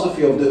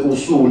philosophy of the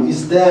usul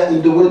is there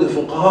in the word of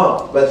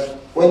fuqaha, but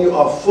when you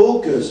are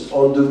focused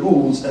on the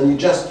rules and you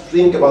just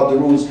think about the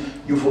rules,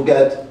 you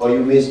forget or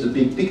you miss the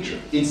big picture.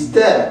 It's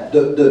there.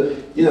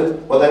 You know,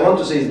 what I want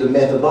to say is the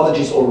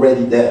methodology is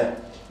already there.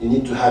 You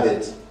need to have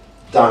it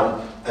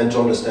done and to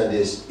understand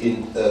this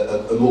in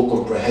a more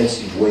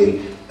comprehensive way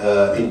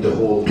in the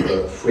whole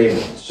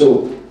framework.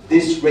 So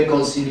this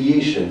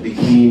reconciliation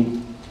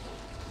between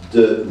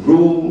the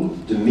rule,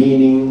 the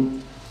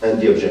meaning, and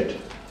the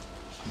objective.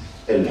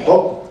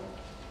 Al-hukm,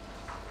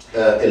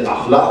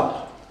 al-akhlaq,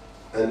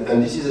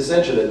 and this is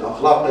essential.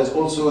 Al-akhlaq is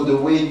also the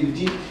way you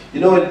deal.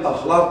 You know,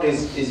 al-akhlaq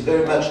is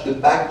very much the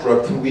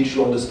backdrop through which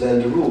you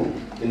understand the rule.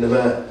 I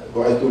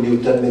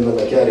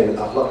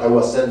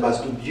was sent by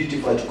to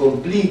beautify, to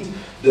complete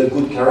the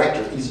good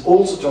character. Is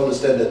also to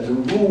understand that the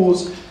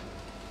rules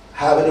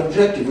have an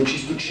objective, which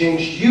is to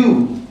change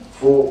you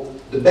for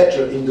the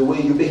better in the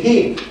way you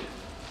behave.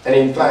 And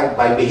in fact,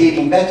 by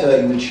behaving better,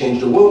 you will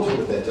change the world for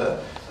the better.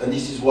 And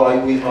this is why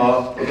we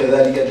are,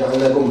 وَكَذَلِكَ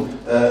جَعَلْنَاكُمْ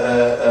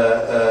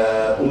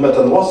أُمَّةً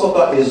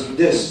وَسَطًا, is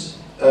this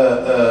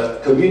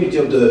community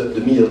of the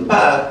middle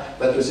path,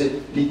 that we say,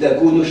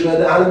 لِتَكُونُوا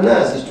شُهَدَاءَ عَلَى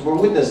النَّاسِ, is to bear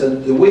witness.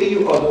 And the way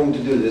you are going to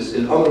do this,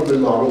 الْأَمْرُ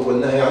بِالْمَعْرُوفِ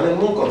وَالنَّهْيِ عَنِ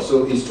الْمُنْكَرِ,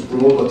 so is to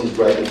promote what is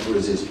right and to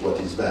resist what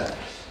is bad.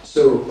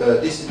 So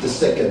this is the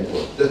second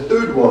point. The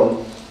third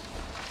one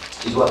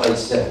is what I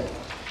said.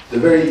 The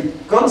very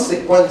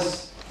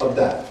consequence of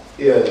that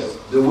is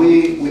the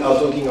way we are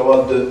talking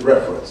about the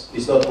reference.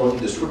 It's not only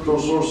the scriptural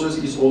sources,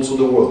 it's also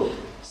the world.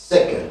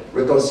 Second,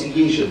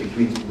 reconciliation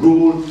between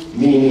rule,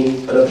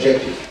 meaning, and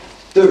objective.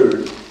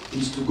 Third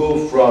is to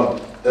go from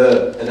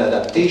an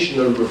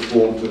adaptational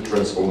reform to a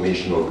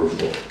transformational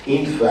reform.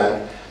 In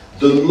fact,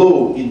 the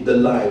law in the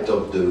light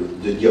of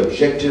the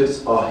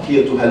objectives are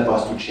here to help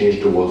us to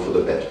change the world for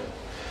the better.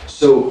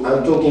 So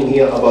I'm talking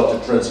here about a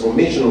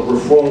transformational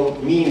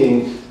reform,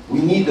 meaning we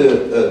need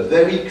a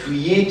very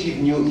creative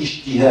new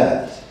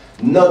ijtihad,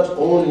 not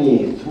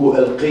only through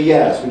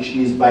al-qiyas, which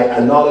is by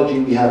analogy.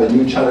 We have a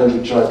new challenge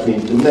we try to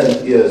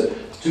implement, is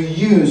to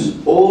use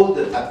all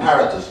the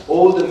apparatus,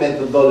 all the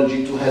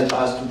methodology to help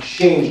us to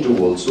change the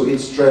world. So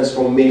it's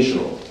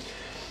transformational.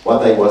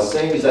 What I was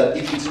saying is that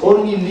if it's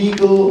only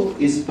legal,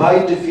 it's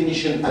by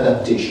definition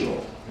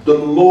adaptational. The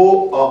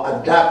law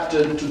are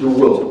adapted to the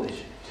world.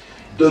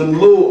 The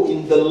law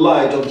in the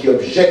light of the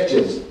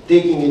objectives,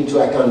 taking into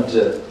account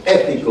the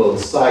ethical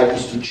side,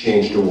 is to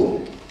change the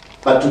world.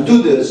 But to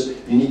do this,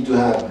 you need to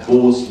have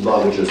both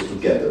knowledges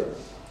together.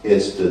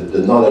 It's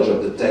the knowledge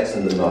of the text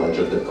and the knowledge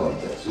of the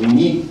context. We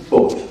need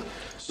both.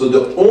 So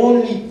the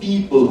only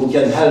people who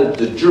can help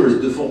the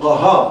jurists, the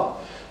fuqaha,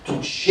 to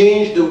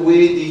change the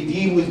way they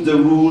deal with the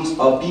rules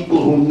are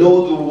people who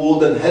know the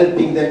world and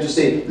helping them to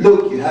say,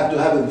 look, you have to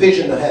have a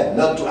vision ahead,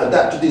 not to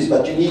adapt to this,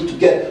 but you need to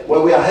get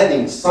where we are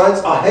heading. Science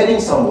are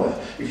heading somewhere.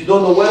 If you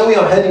don't know where we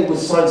are heading with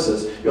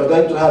sciences, you are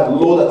going to have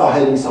law that are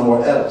heading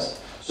somewhere else.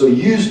 So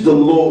use the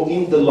law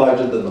in the light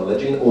of the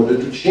knowledge in order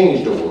to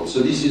change the world. So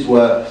this is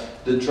where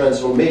the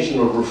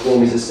transformational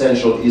reform is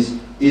essential, is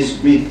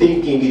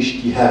rethinking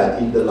ijtihad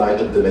in the light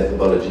of the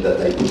methodology that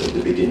I put at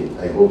the beginning.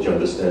 I hope you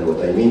understand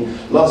what I mean.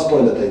 Last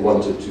point that I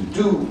wanted to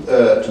do,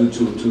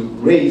 to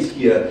raise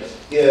here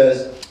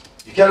is,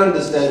 you can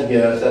understand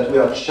here that we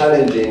are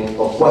challenging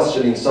or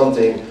questioning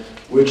something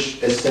which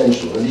is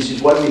essential, and this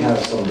is why we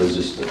have some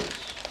resistance.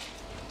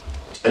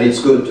 And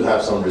it's good to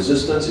have some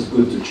resistance, it's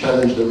good to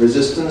challenge the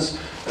resistance,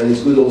 and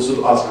it's good also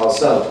to ask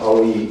ourselves, are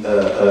we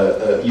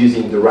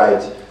using the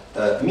right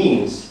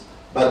means?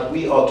 But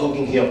we are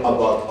talking here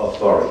about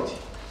authority.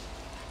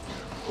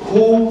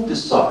 Who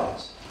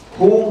decides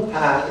who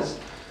has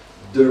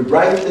the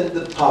right and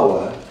the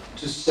power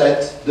to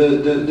set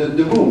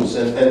the rules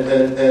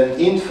and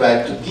in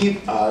fact to give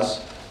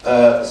us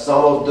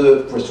some of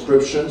the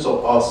prescriptions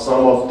or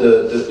some of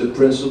the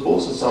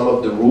principles or some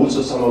of the rules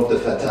or some of the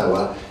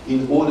fatwa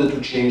in order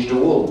to change the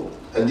world.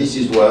 And this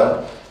is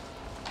where,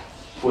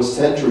 for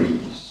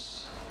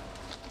centuries,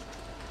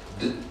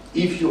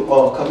 if you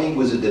are coming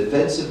with a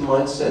defensive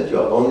mindset, you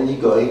are only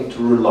going to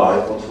rely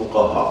on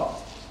fuqaha.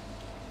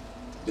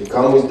 They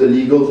come with the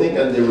legal thing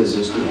and they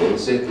resist the world and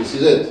say, this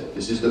is it.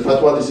 This is the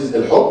fatwa, this is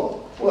al-hukm,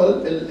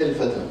 well,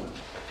 al-fatwa.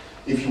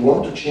 If you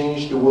want to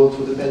change the world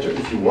for the better,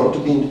 if you want to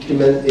be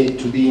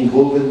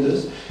involved in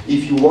this,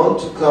 if you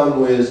want to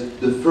come with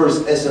the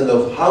first essence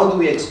of how do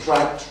we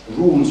extract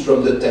rules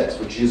from the text,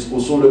 which is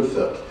usul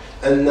al-fiqh,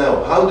 and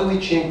now how do we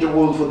change the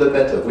world for the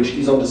better, which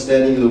is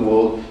understanding the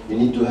world, you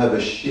need to have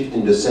a shift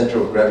in the center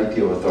of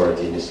gravity of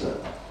authority in Islam.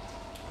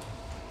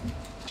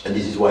 And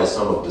this is why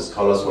some of the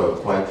scholars were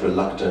quite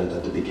reluctant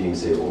at the beginning,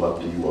 say, oh, what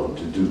do you want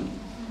to do?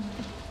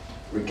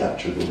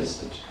 Recapture the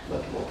message,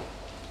 not more.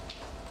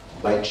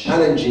 By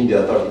challenging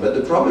the authority. But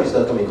the problem is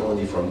not coming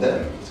only from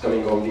them, it's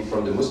coming only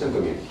from the Muslim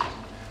community.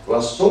 We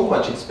are so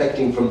much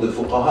expecting from the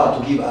fuqaha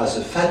to give us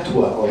a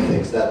fatwa on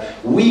things that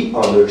we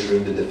are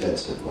nurturing the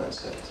defensive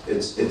mindset.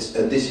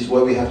 And this is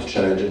why we have to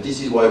challenge it.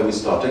 This is why we're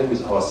starting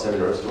with our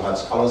seminars to have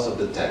scholars of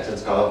the text and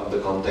scholars of the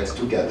context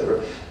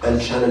together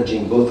and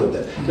challenging both of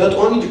them. Not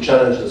only to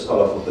challenge the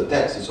scholars of the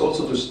text, it's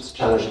also to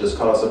challenge the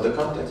scholars of the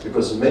context,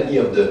 because many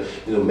of the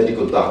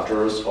medical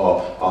doctors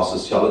or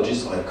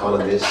sociologists or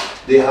economists,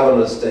 they have an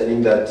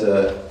understanding that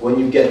when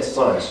you get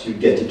science, you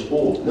get it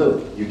all.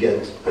 No, you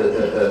get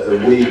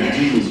a way to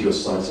deal with your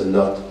science and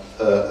not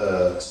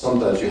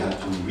sometimes you have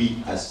to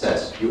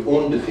reassess your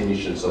own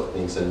definitions of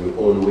things and your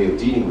own way of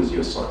dealing with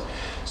your science.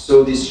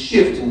 So this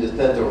shift in the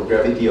center of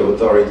gravity of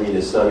authority in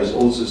Islam is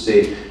also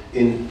say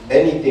in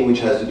anything which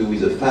has to do with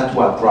the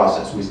fatwa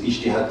process, with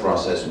ijtihad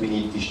process, we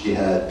need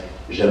ijtihad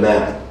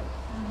jama'i.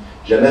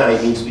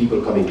 Jama'i means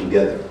people coming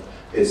together.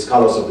 It's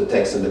scholars of the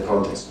text and the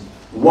context.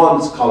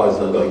 One scholar is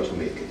not going to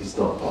make it. It's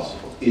not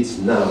possible. It's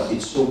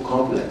so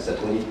complex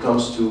that when it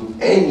comes to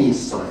any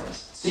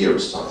science,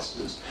 serious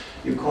sciences,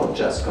 you can't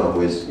just come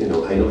with,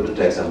 I know the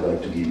text, I'm going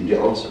to give you the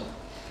answer.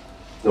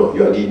 No,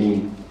 you are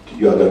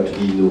going to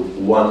give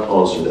one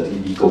answer that will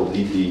be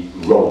completely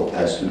wrong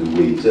as to the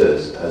way it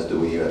is, as the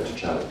way you have to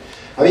challenge.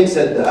 Having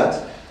said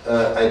that,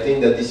 I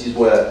think that this is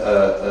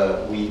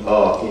where we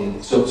are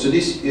in. So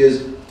this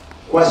is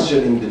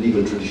questioning the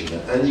legal tradition,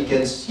 and you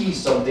can see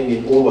something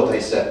in all what I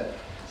said.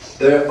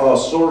 There are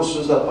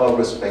sources that are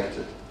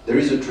respected. There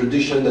is a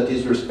tradition that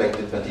is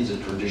respected, but it's a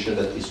tradition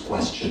that is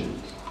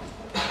questioned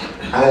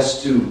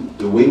as to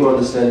the way we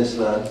understand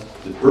Islam,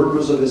 the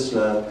purpose of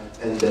Islam,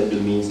 and then the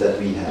means that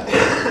we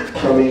have.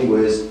 Coming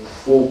with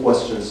 4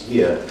 questions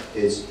here.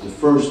 Is the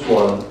first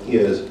one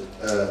is,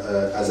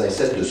 as I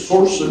said, the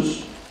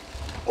sources,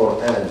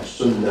 Quran,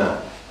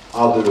 Sunnah,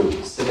 other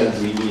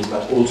secondary means,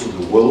 but also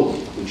the world,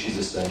 which is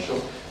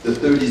essential. The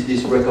third is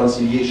this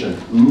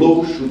reconciliation.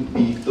 Law should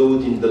be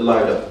thought in the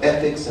light of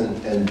ethics,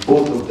 and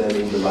both of them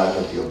in the light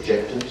of the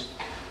objectives.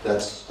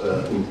 That's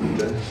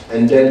important.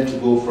 And then to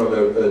go from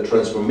a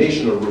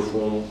transformational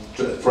reform,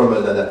 from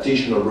an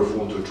adaptational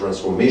reform to a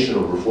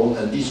transformational reform,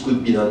 and this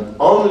could be done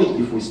only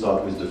if we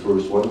start with the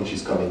first one, which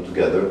is coming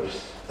together.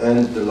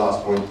 And the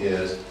last point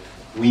is,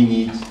 we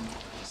need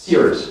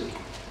seriously,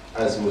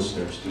 as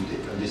Muslims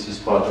today, and this is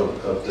part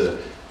of the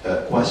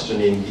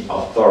questioning the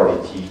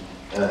authority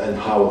and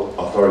how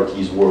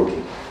authority is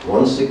working.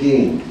 Once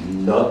again,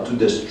 not to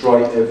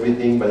destroy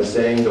everything by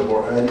saying the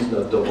Quran is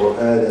not the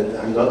Quran, and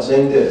I'm not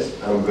saying this,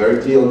 I'm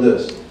very clear on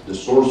this. The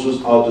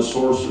sources are the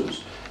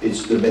sources.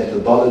 It's the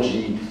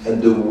methodology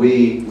and the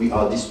way we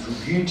are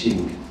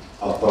distributing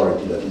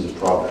authority that is a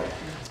problem.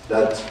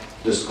 That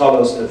the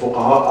scholars and fuqaha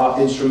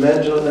are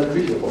instrumental and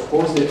critical. Of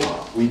course they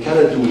are. We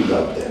cannot do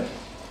without them.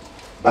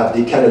 But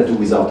they cannot do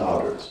without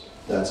others.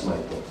 That's my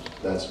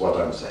point. That's what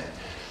I'm saying.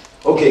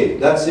 Okay,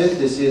 that's it.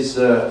 This is,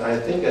 I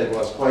think it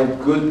was quite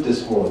good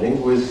this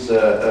morning with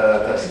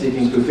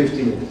sticking to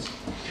 50 minutes.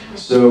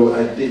 So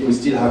I think we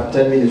still have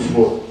 10 minutes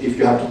for, if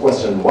you have to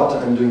question what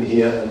I'm doing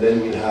here, and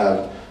then we'll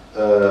have,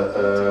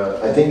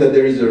 I think that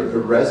there is a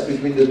rest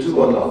between the two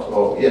or not.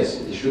 Oh, yes,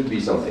 it should be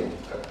something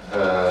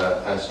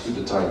as to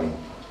the timing.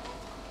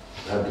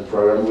 Have the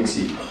program, we'll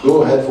see.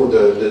 Go ahead for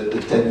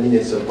the 10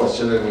 minutes of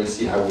question, and we'll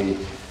see how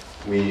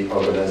we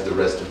organize the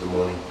rest of the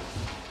morning.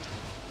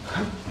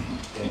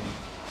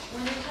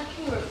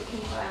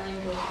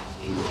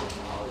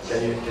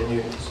 Can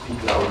you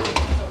speak louder?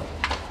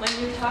 When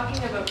you're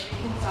talking about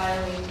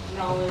reconciling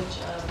knowledge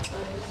of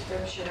the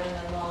scripture and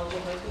then knowledge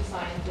of the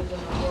sciences in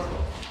the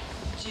world,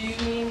 do you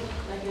mean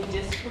like a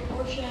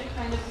disproportionate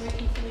kind of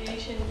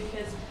reconciliation?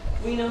 Because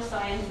we know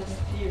science is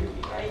theory,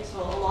 right? So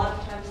a lot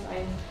of times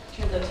science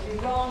turns out to be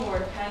wrong, or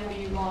it can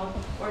be wrong,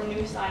 or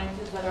new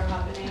sciences that are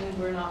happening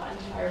we're not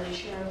entirely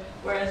sure.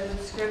 Whereas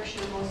with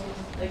scripture,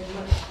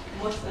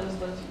 Muslims,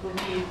 once you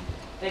believe,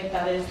 like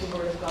that is the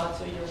word of God,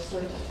 so you're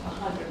certain 100%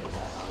 on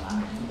that.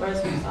 that.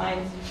 Whereas with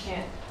science, you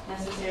can't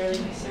necessarily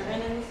be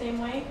certain in the same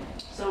way.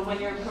 So when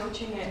you're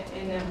approaching it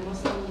in a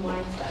Muslim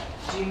mindset,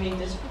 do you mean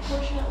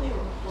disproportionately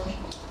or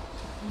proportionally?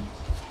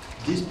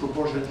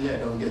 Disproportionately, I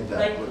don't get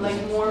that.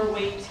 Like more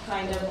weight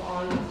kind of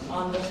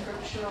on the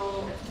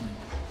scriptural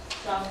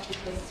stuff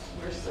because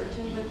we're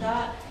certain with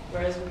that,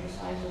 whereas with the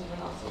sciences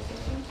we're not so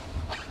certain?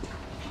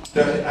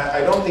 No,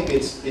 I don't think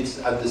it's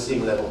at the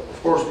same level.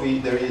 Of course,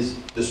 there is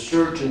the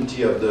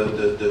certainty of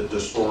the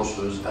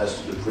sources as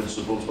to the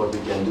principles, what we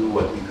can do,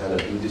 what we cannot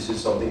do. This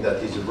is something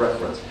that is a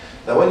reference.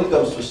 Now, when it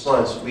comes to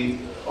science,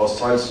 or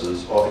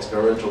sciences, or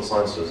experimental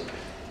sciences,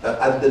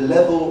 at the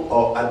level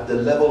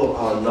of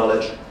our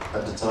knowledge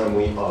at the time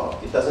we are,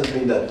 it doesn't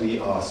mean that we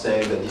are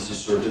saying that this is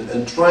certain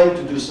and trying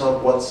to do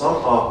what some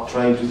are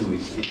trying to do.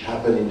 It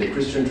happened in the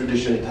Christian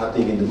tradition, it's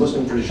happening in the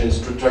Muslim tradition,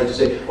 is to try to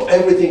say, oh,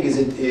 everything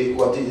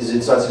what is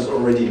in science is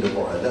already in the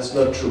Quran. That's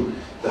not true.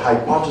 The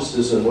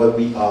hypothesis and what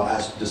we are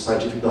as to the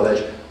scientific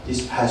knowledge,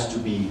 this has to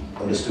be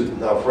understood.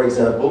 Now, for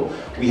example,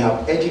 we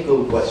have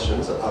ethical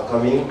questions that are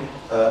coming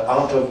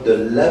out of the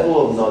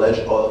level of knowledge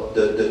or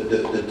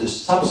the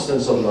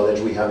substance of knowledge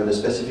we have in a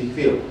specific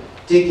field.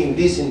 Taking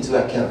this into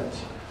account,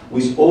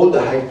 with all the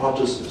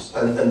hypotheses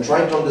and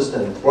trying to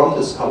understand from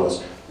the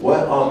scholars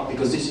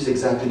because this is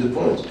exactly the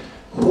point.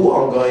 Who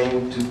are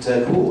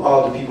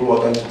the people who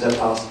are going to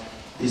tell us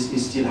this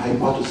is still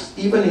hypothesis?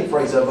 Even if,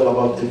 for example,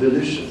 about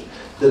evolution,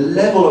 the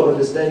level of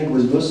understanding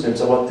with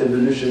Muslims about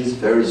evolution is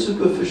very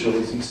superficial.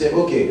 It's you say,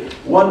 okay,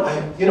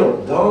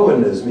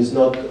 Darwinism is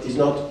not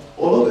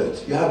all of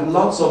it. You have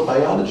lots of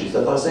biologists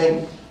that are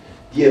saying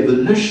the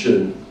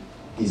evolution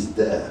is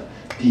there.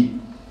 The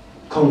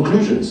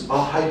conclusions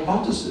are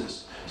hypotheses.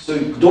 So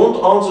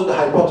don't answer the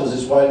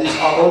hypothesis while these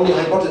are only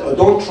hypotheses. Or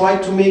don't try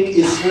to make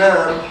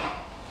Islam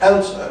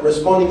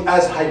responding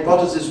as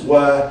hypothesis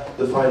were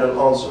the final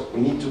answer.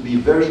 We need to be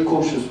very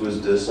cautious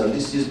with this, and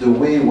this is the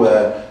way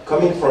where,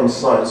 coming from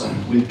science,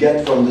 we'll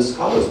get from the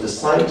scholars, the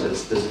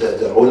scientists,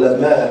 the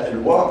ulama,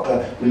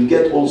 al-waqa, we'll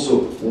get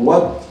also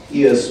what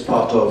is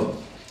part of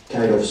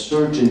kind of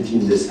certainty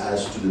in this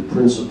as to the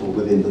principle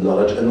within the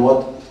knowledge, and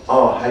what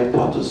are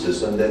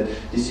hypotheses, and then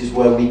this is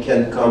where we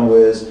can come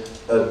with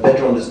a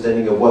better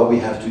understanding of what we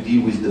have to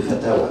deal with the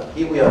fatwa.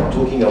 Here we are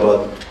talking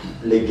about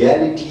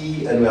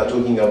legality, and we are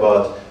talking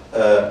about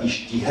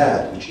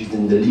ijtihad, which is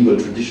in the legal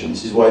tradition.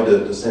 This is why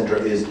the center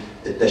is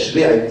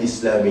Tashri'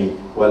 al-Islami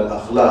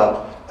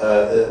wal-Akhlaq.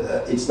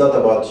 It's not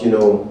about,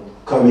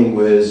 coming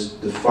with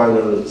the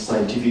final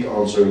scientific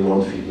answer in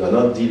one field. We are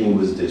not dealing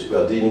with this. We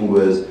are dealing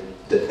with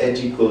the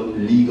ethical,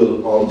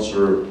 legal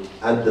answer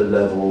at the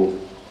level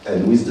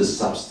and with the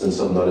substance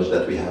of knowledge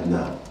that we have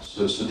now.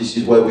 So this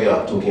is what we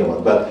are talking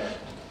about. But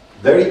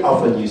very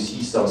often you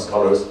see some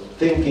scholars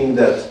thinking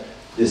that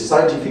the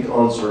scientific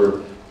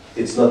answer,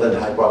 it's not a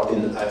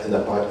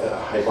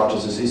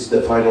hypothesis, it's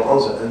the final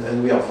answer,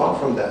 and we are far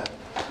from that.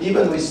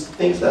 Even with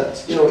things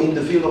that, in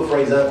the field of, for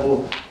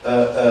example,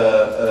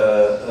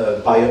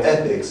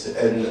 bioethics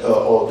and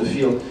or the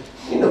field,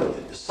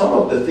 some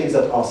of the things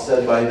that are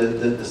said by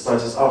the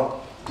scientists are,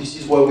 this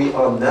is where we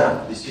are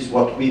now. This is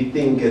what we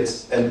think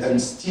it's, and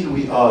still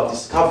we are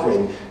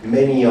discovering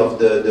many of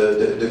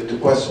the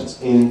questions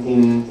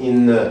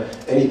in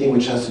anything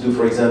which has to do,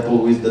 for example,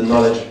 with the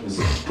knowledge with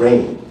the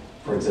brain,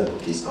 for example.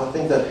 These are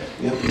things that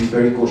we have to be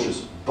very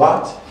cautious.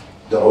 But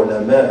the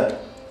ulama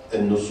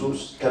and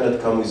nusus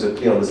cannot come with a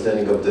clear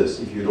understanding of this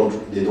if they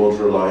don't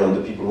rely on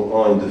the people who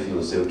are in the field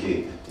and say,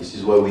 okay, this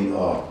is where we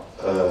are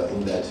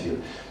in that field.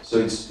 So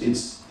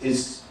it's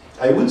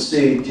I would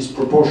say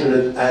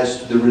disproportionate as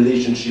to the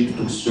relationship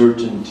to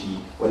certainty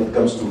when it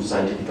comes to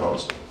scientific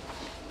answer.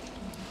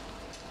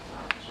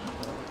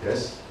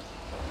 Yes?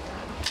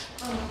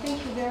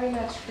 Thank you very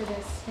much for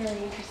this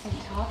very interesting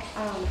talk.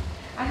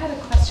 I had a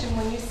question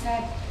when you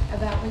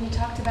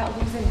talked about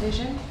losing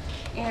vision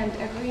and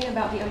agreeing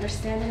about the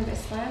understanding of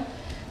Islam.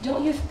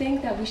 Don't you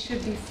think that we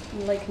should be,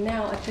 like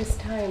now at this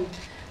time,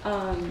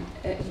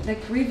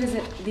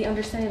 revisit the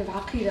understanding of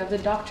Aqidah, of the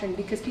doctrine,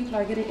 because people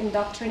are getting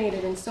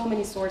indoctrinated in so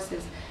many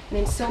sources and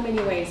in so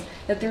many ways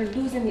that they're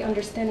losing the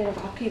understanding of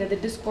Aqidah, the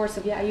discourse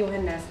of Ya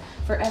Ayyuhan Nas,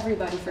 for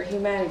everybody, for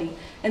humanity.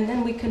 And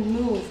then we can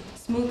move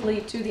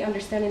smoothly to the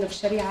understanding of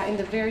Sharia in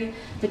the very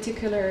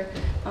particular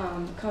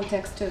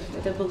context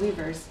of the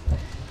believers.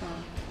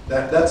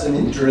 That's an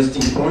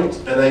interesting point,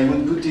 and I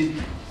would put it,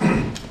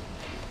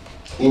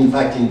 in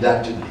fact,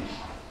 inductively.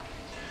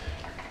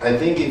 I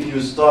think if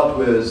you start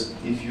with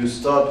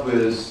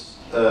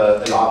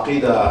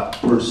al-Aqidah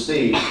per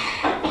se,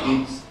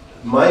 it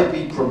might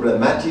be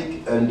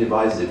problematic and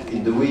divisive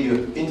in the way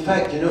you, in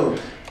fact,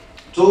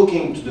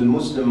 talking to the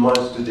Muslim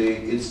minds today,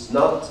 it's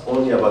not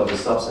only about the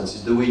substance,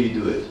 it's the way you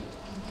do it.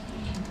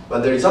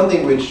 But there is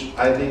something which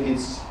I think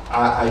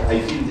I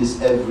feel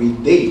this every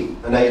day,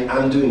 and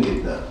I'm doing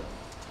it now.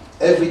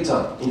 Every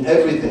time, in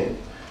everything.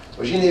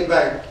 Pushing it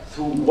back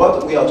to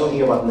what we are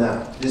talking about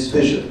now, this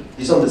vision,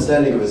 this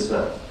understanding of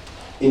Islam.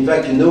 In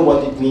fact, you know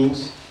what it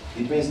means?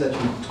 It means that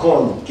you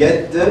can't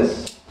get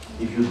this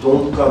if you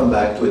don't come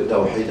back to a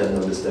Tawheed and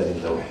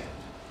understanding Tawheed.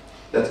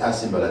 That's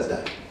as simple as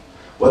that.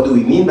 What do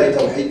we mean by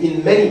Tawheed?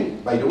 In many,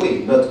 by the way,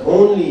 not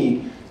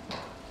only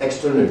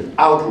externally,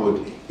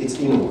 outwardly, it's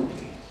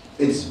inwardly.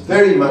 It's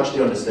very much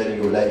the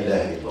understanding of La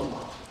ilaha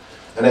illallah.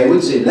 And I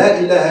would say La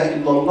ilaha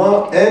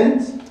illallah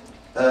and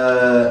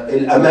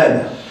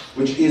Al-Amana,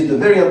 which is the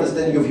very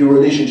understanding of your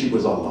relationship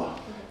with Allah.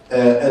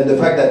 And the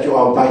fact that you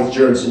are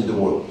vicegerents in the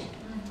world.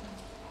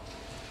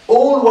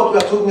 All what we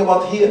are talking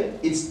about here,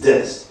 it's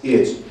this.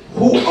 It's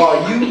who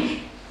are you,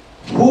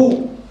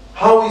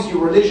 how is your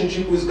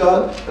relationship with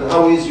God, and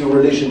how is your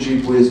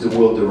relationship with the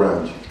world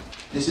around you.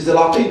 This is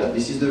Al-Aqidah,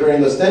 this is the very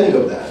understanding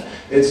of that.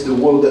 It's the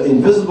world, the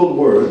invisible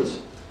world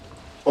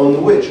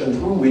on which and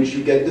through which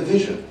you get the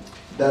vision.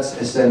 That's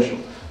essential.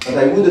 But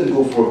I wouldn't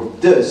go for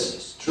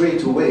this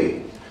straight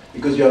away,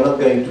 because you are not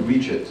going to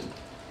reach it.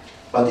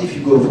 But if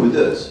you go through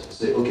this,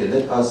 say, okay,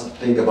 let us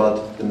think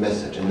about the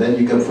message, and then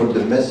you come from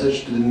the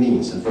message to the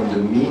means, and from the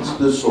means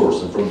to the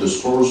source, and from the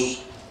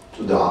source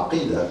to the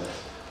aqidah.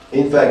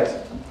 In fact,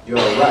 you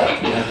are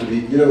right. We have to be.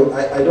 You know,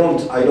 I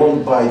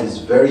don't buy this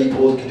very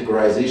old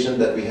categorization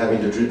that we have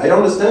in the tradition. I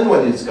understand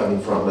where it's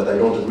coming from, but I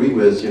don't agree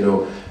with, you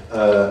know,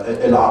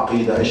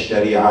 al-aqidah,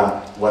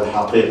 al-sharia,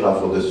 wal-haqiqa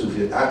for the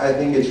Sufi. I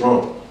think it's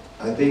wrong.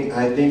 I think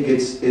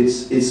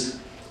it's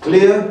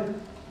clear,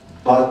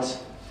 but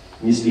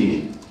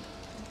misleading.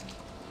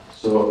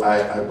 So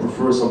I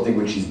prefer something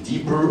which is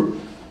deeper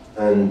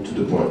and to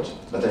the point.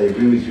 But I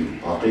agree with you,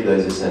 Aqidah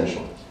is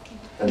essential.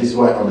 And this is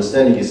why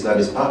understanding Islam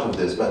is part of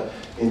this, but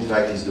in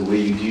fact it's the way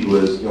you deal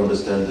with, you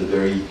understand the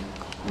very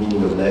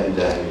meaning of La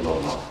ilaha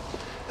illallah.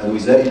 And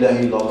with La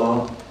ilaha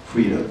illallah,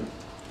 freedom.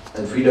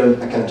 And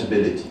freedom,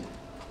 accountability.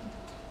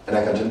 And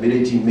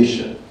accountability,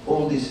 mission.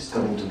 All this is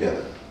coming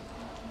together.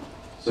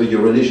 So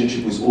your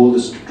relationship with all the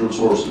scriptural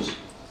sources,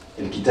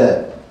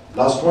 El-Kitab,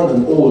 last one,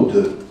 and all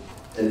the,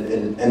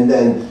 and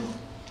then,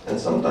 and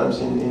sometimes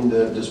in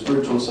the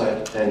spiritual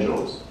side,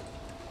 angels.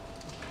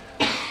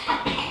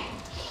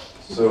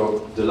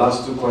 So the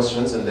last two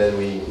questions, and then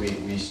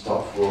we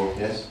stop for,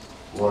 yes,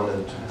 1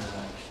 and 2.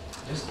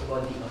 Just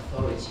about the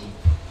authority,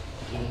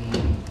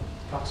 in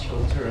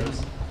practical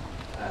terms,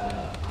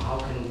 how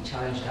can we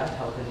challenge that?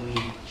 How can we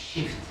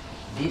shift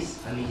this?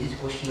 I mean, it's a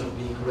question of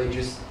being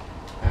courageous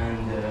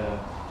and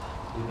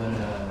even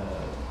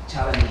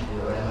challenge the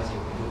ulama.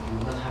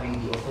 We're not having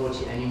the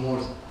authority anymore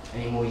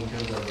in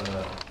terms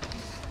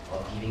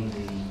of giving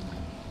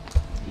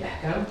the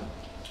ahkam,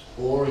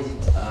 or is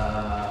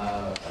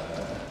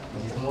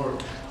it more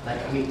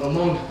like, I mean,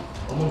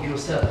 among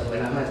yourself as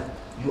ulama,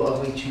 you are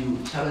going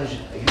to challenge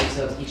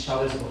yourselves, each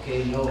other,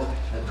 okay, no,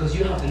 because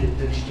you have the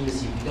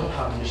legitimacy. If you don't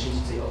have the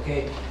legitimacy to say,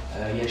 okay,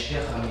 yeah,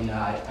 Sheikh, I mean,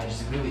 I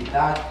disagree with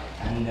that,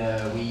 and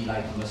we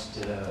must...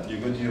 You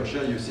go to your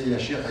Sheikh, you say, yeah,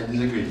 Sheikh, I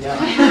disagree. Yeah.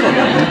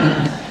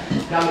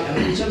 I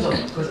mean, in terms of,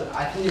 because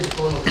I think there's a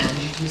problem of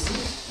legitimacy.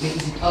 I mean,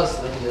 is it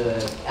us, like the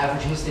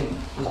average Muslim,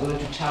 who's going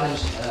to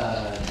challenge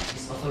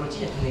this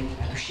authority and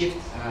to shift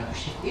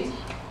it,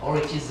 or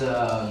it is,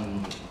 I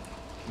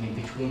mean,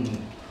 between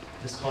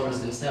the scholars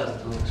themselves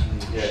that go to...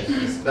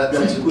 Yes,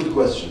 that's a good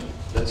question.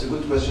 That's a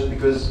good question,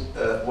 because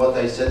what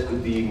I said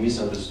could be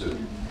misunderstood.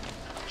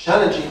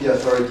 Challenging the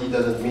authority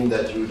doesn't mean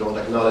that you don't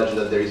acknowledge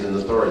that there is an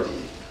authority.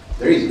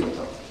 There is an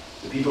authority.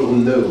 The people who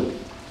know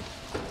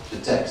the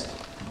text,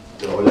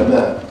 the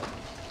ulama,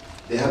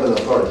 they have an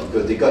authority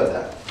because they got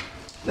that.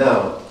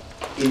 Now,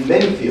 in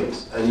many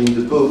fields, and in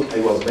the book I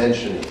was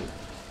mentioning,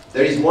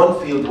 there is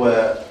one field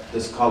where the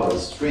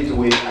scholars straight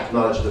away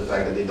acknowledge the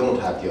fact that they don't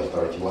have the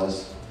authority,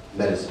 was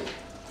medicine,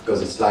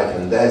 because it's life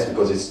and death,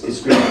 because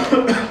it's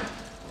critical.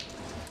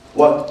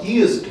 What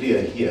is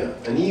clear here,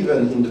 and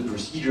even in the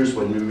procedures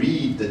when we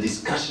read the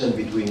discussion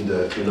between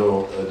the,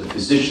 the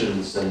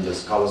physicians and the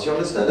scholars, you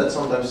understand that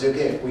sometimes you say,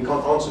 okay, we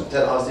can't answer,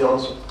 tell us the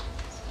answer.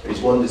 There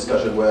is one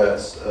discussion where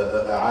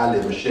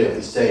alim, a sheikh,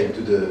 is saying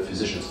to the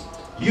physicians,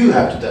 you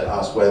have to tell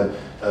us when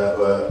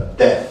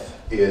death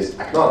is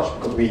acknowledged,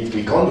 because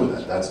we can't do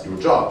that, that's your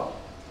job.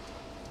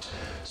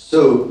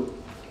 So,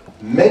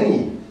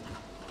 many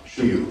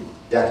shuyukh,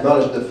 they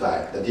acknowledge the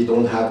fact that they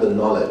don't have the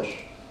knowledge,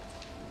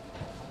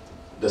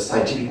 the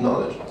scientific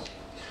knowledge.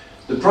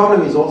 The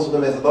problem is also the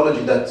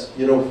methodology that,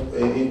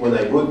 when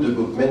I wrote the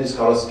book, many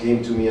scholars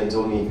came to me and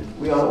told me,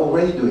 we are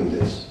already doing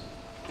this.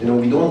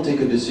 We don't take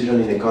a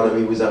decision in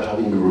economy without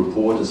having a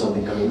report or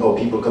something coming, or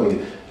people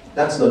coming.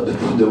 That's not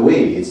the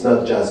way. It's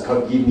not just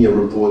give me a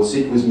report,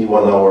 sit with me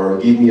 1 hour,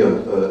 give me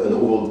an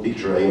overall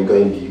picture, I am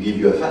going to give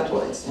you a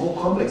fatwa. It's more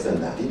complex than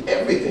that, in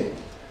everything.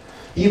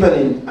 Even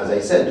in, as I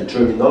said, the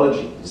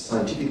terminology, the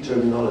scientific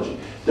terminology,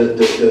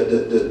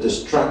 the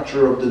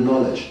structure of the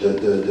knowledge,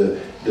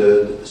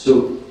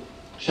 so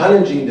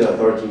challenging the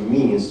authority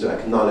means to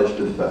acknowledge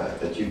the fact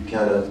that you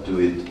cannot do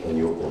it on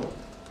your own.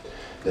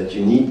 That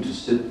you need to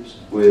sit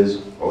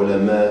with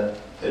ulama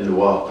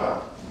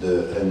al-waqa,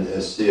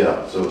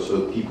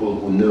 so people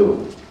who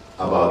know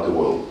about the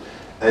world.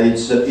 And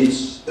it's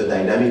a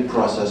dynamic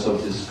process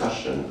of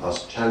discussion,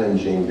 us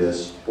challenging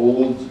this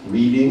old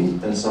reading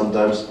and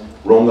sometimes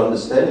wrong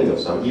understanding of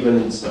some.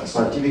 Even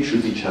scientific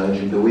should be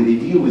challenging the way they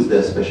deal with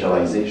their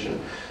specialization.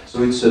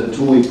 So it's a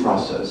two-way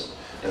process.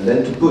 And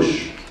then to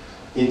push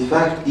in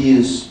fact,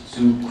 is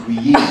to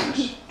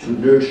create, to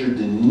nurture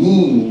the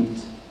need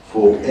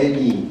for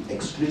any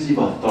exclusive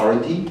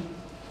authority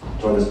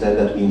to understand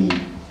that we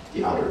need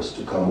the others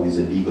to come with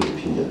a legal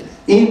opinion.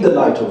 In the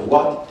light of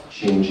what?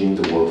 Changing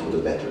the world for the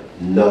better.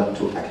 Not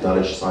to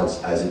acknowledge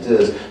science as it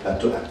is, but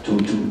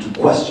to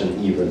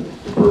question even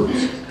the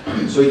purpose.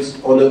 So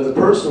it's on a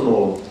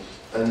personal,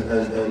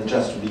 and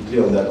just to be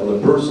clear on that, on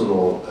a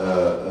personal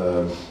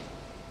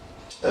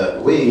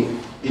way,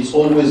 it's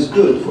always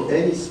good for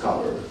any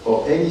scholar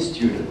or any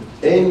student,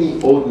 any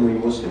ordinary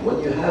Muslim,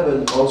 when you have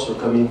an answer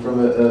coming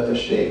from a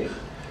sheikh,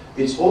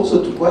 it's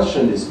also to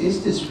question this: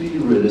 is this really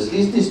realist?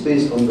 Is this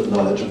based on the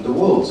knowledge of the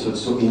world?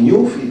 So in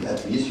your field,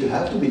 at least, you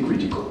have to be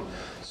critical.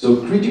 So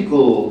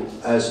critical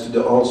as to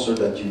the answer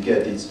that you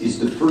get is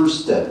the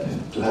first step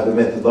to have a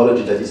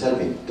methodology that is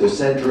helping. The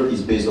center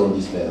is based on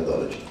this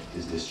methodology,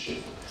 is this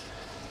shift.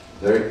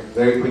 Very,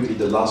 very quickly,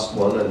 the last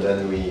one, and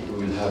then we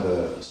will have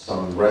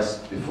some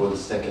rest before the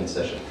second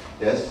session.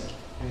 Yes?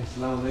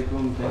 Assalamu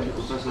alaikum. Thank you,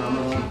 Professor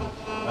Ramon,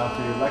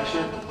 for your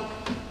lecture.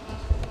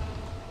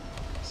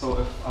 So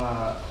if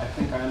I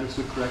think I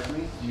understood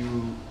correctly,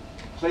 you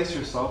place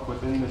yourself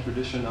within the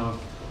tradition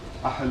of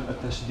Ahl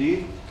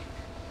al-Tashdid.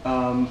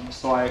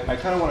 So I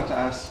kind of wanted to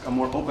ask a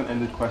more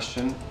open-ended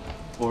question,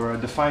 or a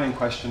defining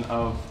question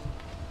of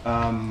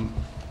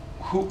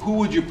who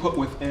would you put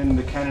within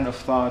the canon of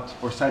thought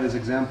or cite as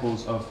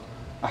examples of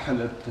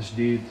Ahl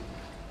al-Tashdid?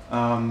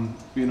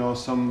 You know,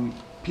 some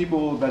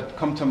people that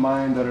come to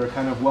mind that are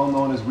kind of well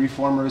known as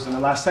reformers in the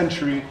last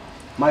century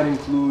might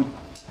include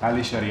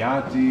Ali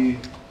Shariati,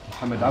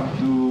 Mohamed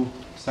Abdu,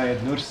 Syed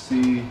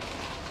Nursi,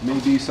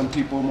 maybe some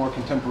people more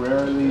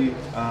contemporarily.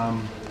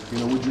 You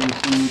know, would you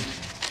include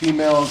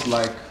females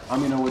like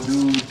Amina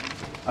Wadood,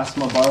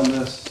 Asma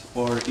Barlis,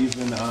 or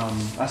even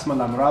Asma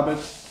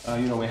Lamrabit?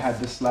 You know, we had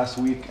this last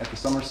week at the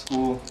summer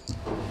school.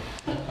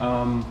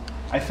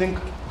 I think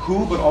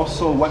who, but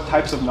also what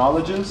types of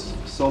knowledges.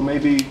 So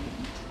maybe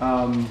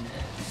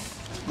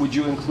would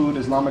you include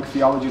Islamic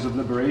theologies of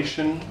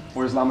liberation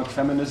or Islamic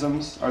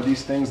feminisms? Are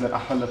these things that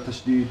Ahl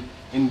al-Tashdid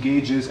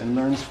engages and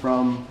learns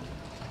from?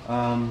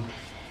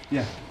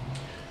 Yeah.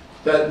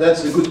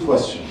 That's a good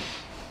question.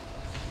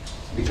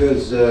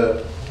 Because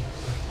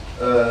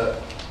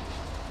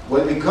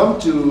when we come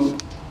to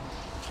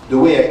the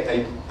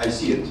way I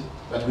see it,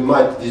 but we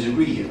might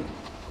disagree here,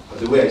 but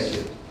the way I see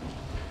it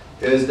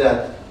is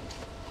that,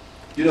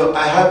 you know,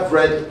 I have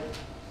read,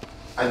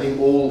 I think,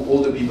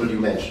 all the people you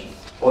mentioned,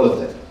 all of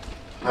them.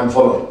 I'm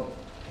following.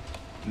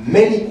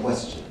 Many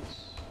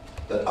questions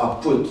that are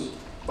put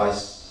by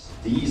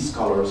these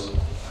scholars,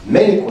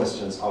 many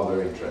questions are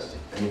very interesting,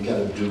 and you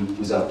cannot do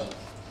without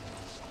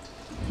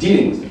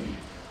dealing with them.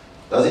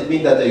 Does it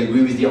mean that I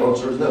agree with the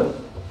answers? No.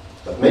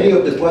 But many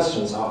of the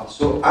questions are.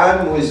 So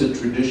I'm with a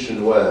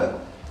tradition where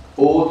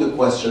all the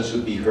questions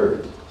should be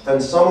heard,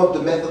 and some of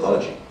the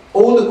methodology.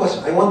 All the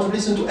questions. I want to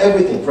listen to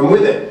everything from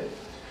within.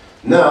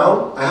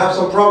 Now, I have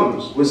some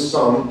problems with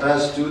some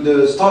as to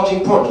the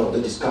starting point of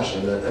the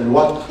discussion and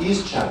what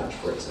is challenged,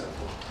 for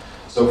example.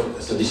 So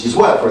this is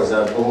why, for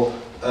example,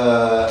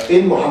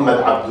 in Mohamed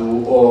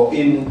Abdu or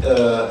in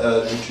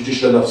the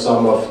tradition of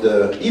some of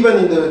the, even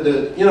in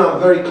the you know, I'm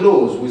very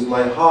close with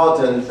my heart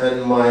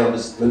and my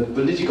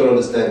political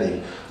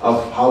understanding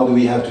of how do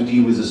we have to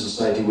deal with the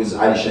society with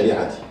Ali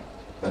Shariati.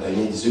 But I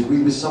may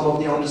disagree with some of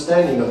the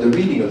understanding of the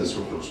reading of the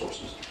scriptural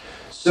sources.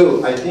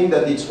 So I think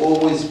that it's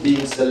always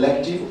being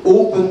selective,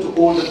 open to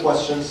all the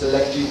questions,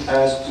 selective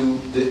as to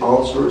the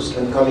answers,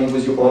 and coming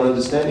with your own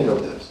understanding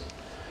of this.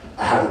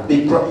 I have a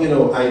big problem, you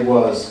know, I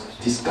was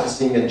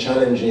discussing and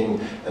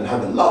challenging and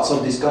having lots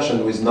of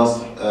discussion with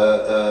Nasr,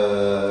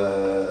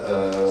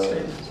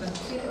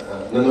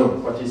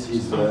 what is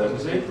his,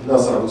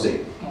 Nasr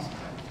Hussein.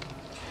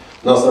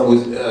 Nasr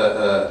was,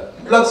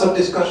 lots of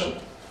discussion.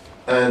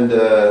 And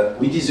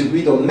we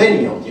disagreed on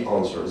many of the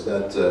answers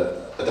that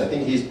I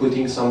think he's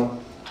putting some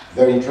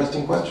very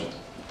interesting questions.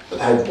 But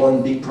I have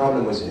one big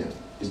problem with him,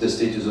 is the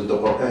status of the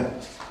Quran.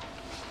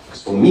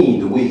 Because for me,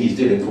 the way he's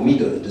dealing, for me,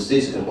 the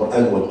status of the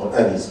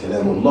Quran is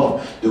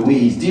Kalamullah. The way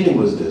he's dealing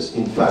with this,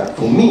 in fact,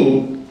 for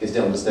me, is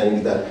the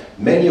understanding that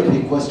many of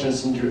the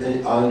questions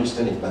are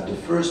understanding, but the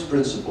first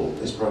principle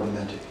is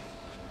problematic.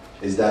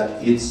 Is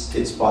that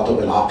it's part of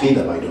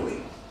Al-Aqidah, by the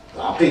way. The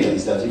Aqidah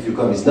is that if you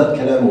come, it's not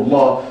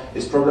Kalamullah,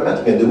 it's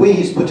problematic. And the way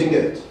he's putting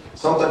it,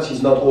 sometimes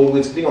he's not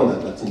always clear on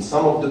that, but in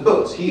some of the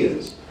books, he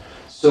is.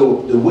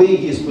 So the way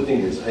he is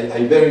putting this,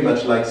 I very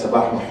much like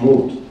Sabah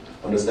Mahmoud,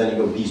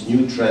 understanding of this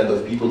new trend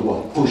of people who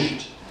are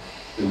pushed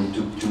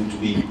to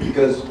be,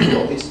 because you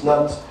know, it's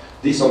not,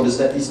 this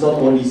understand, it's not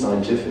only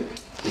scientific,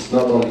 it's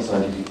not only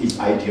scientific, it's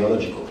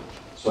ideological.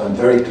 So I'm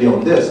very clear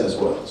on this as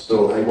well.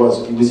 So I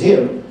was with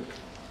him,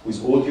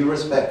 with all due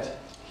respect,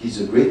 he's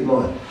a great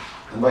mind.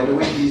 And by the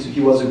way,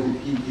 he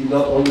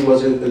not only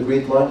was a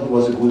great mind, he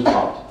was a good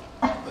heart.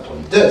 But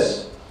on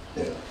this,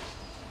 yeah,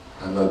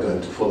 I'm not going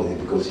to follow him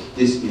because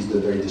this is the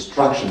very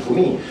distraction for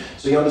me.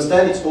 So you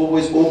understand, it's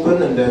always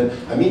open, and then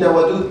Amina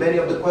Wadood, many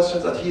of the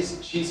questions that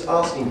she's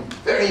asking,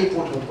 very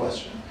important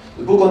question.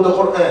 The book on the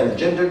Quran,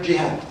 gender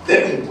jihad,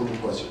 very important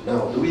question.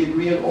 Now, do we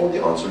agree on all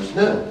the answers?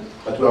 No.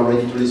 But we are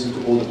ready to listen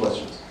to all the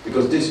questions.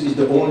 Because this is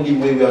the only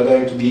way we are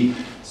going to be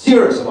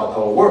serious about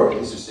our work,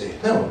 is to say,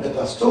 no, let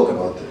us talk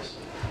about this.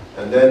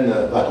 And then,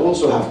 but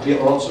also have clear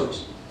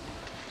answers.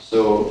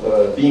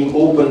 So being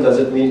open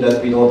doesn't mean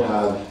that we don't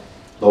have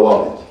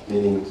dawabit,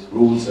 meaning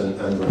rules and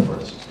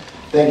references.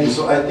 Thank you.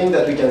 So I think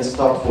that we can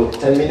start for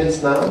 10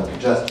 minutes now,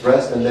 just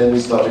rest, and then we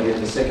start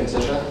again the second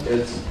session.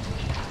 It's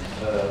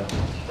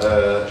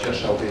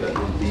Chauki that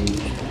will be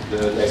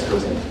the next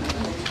presenter.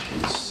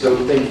 So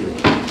thank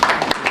you.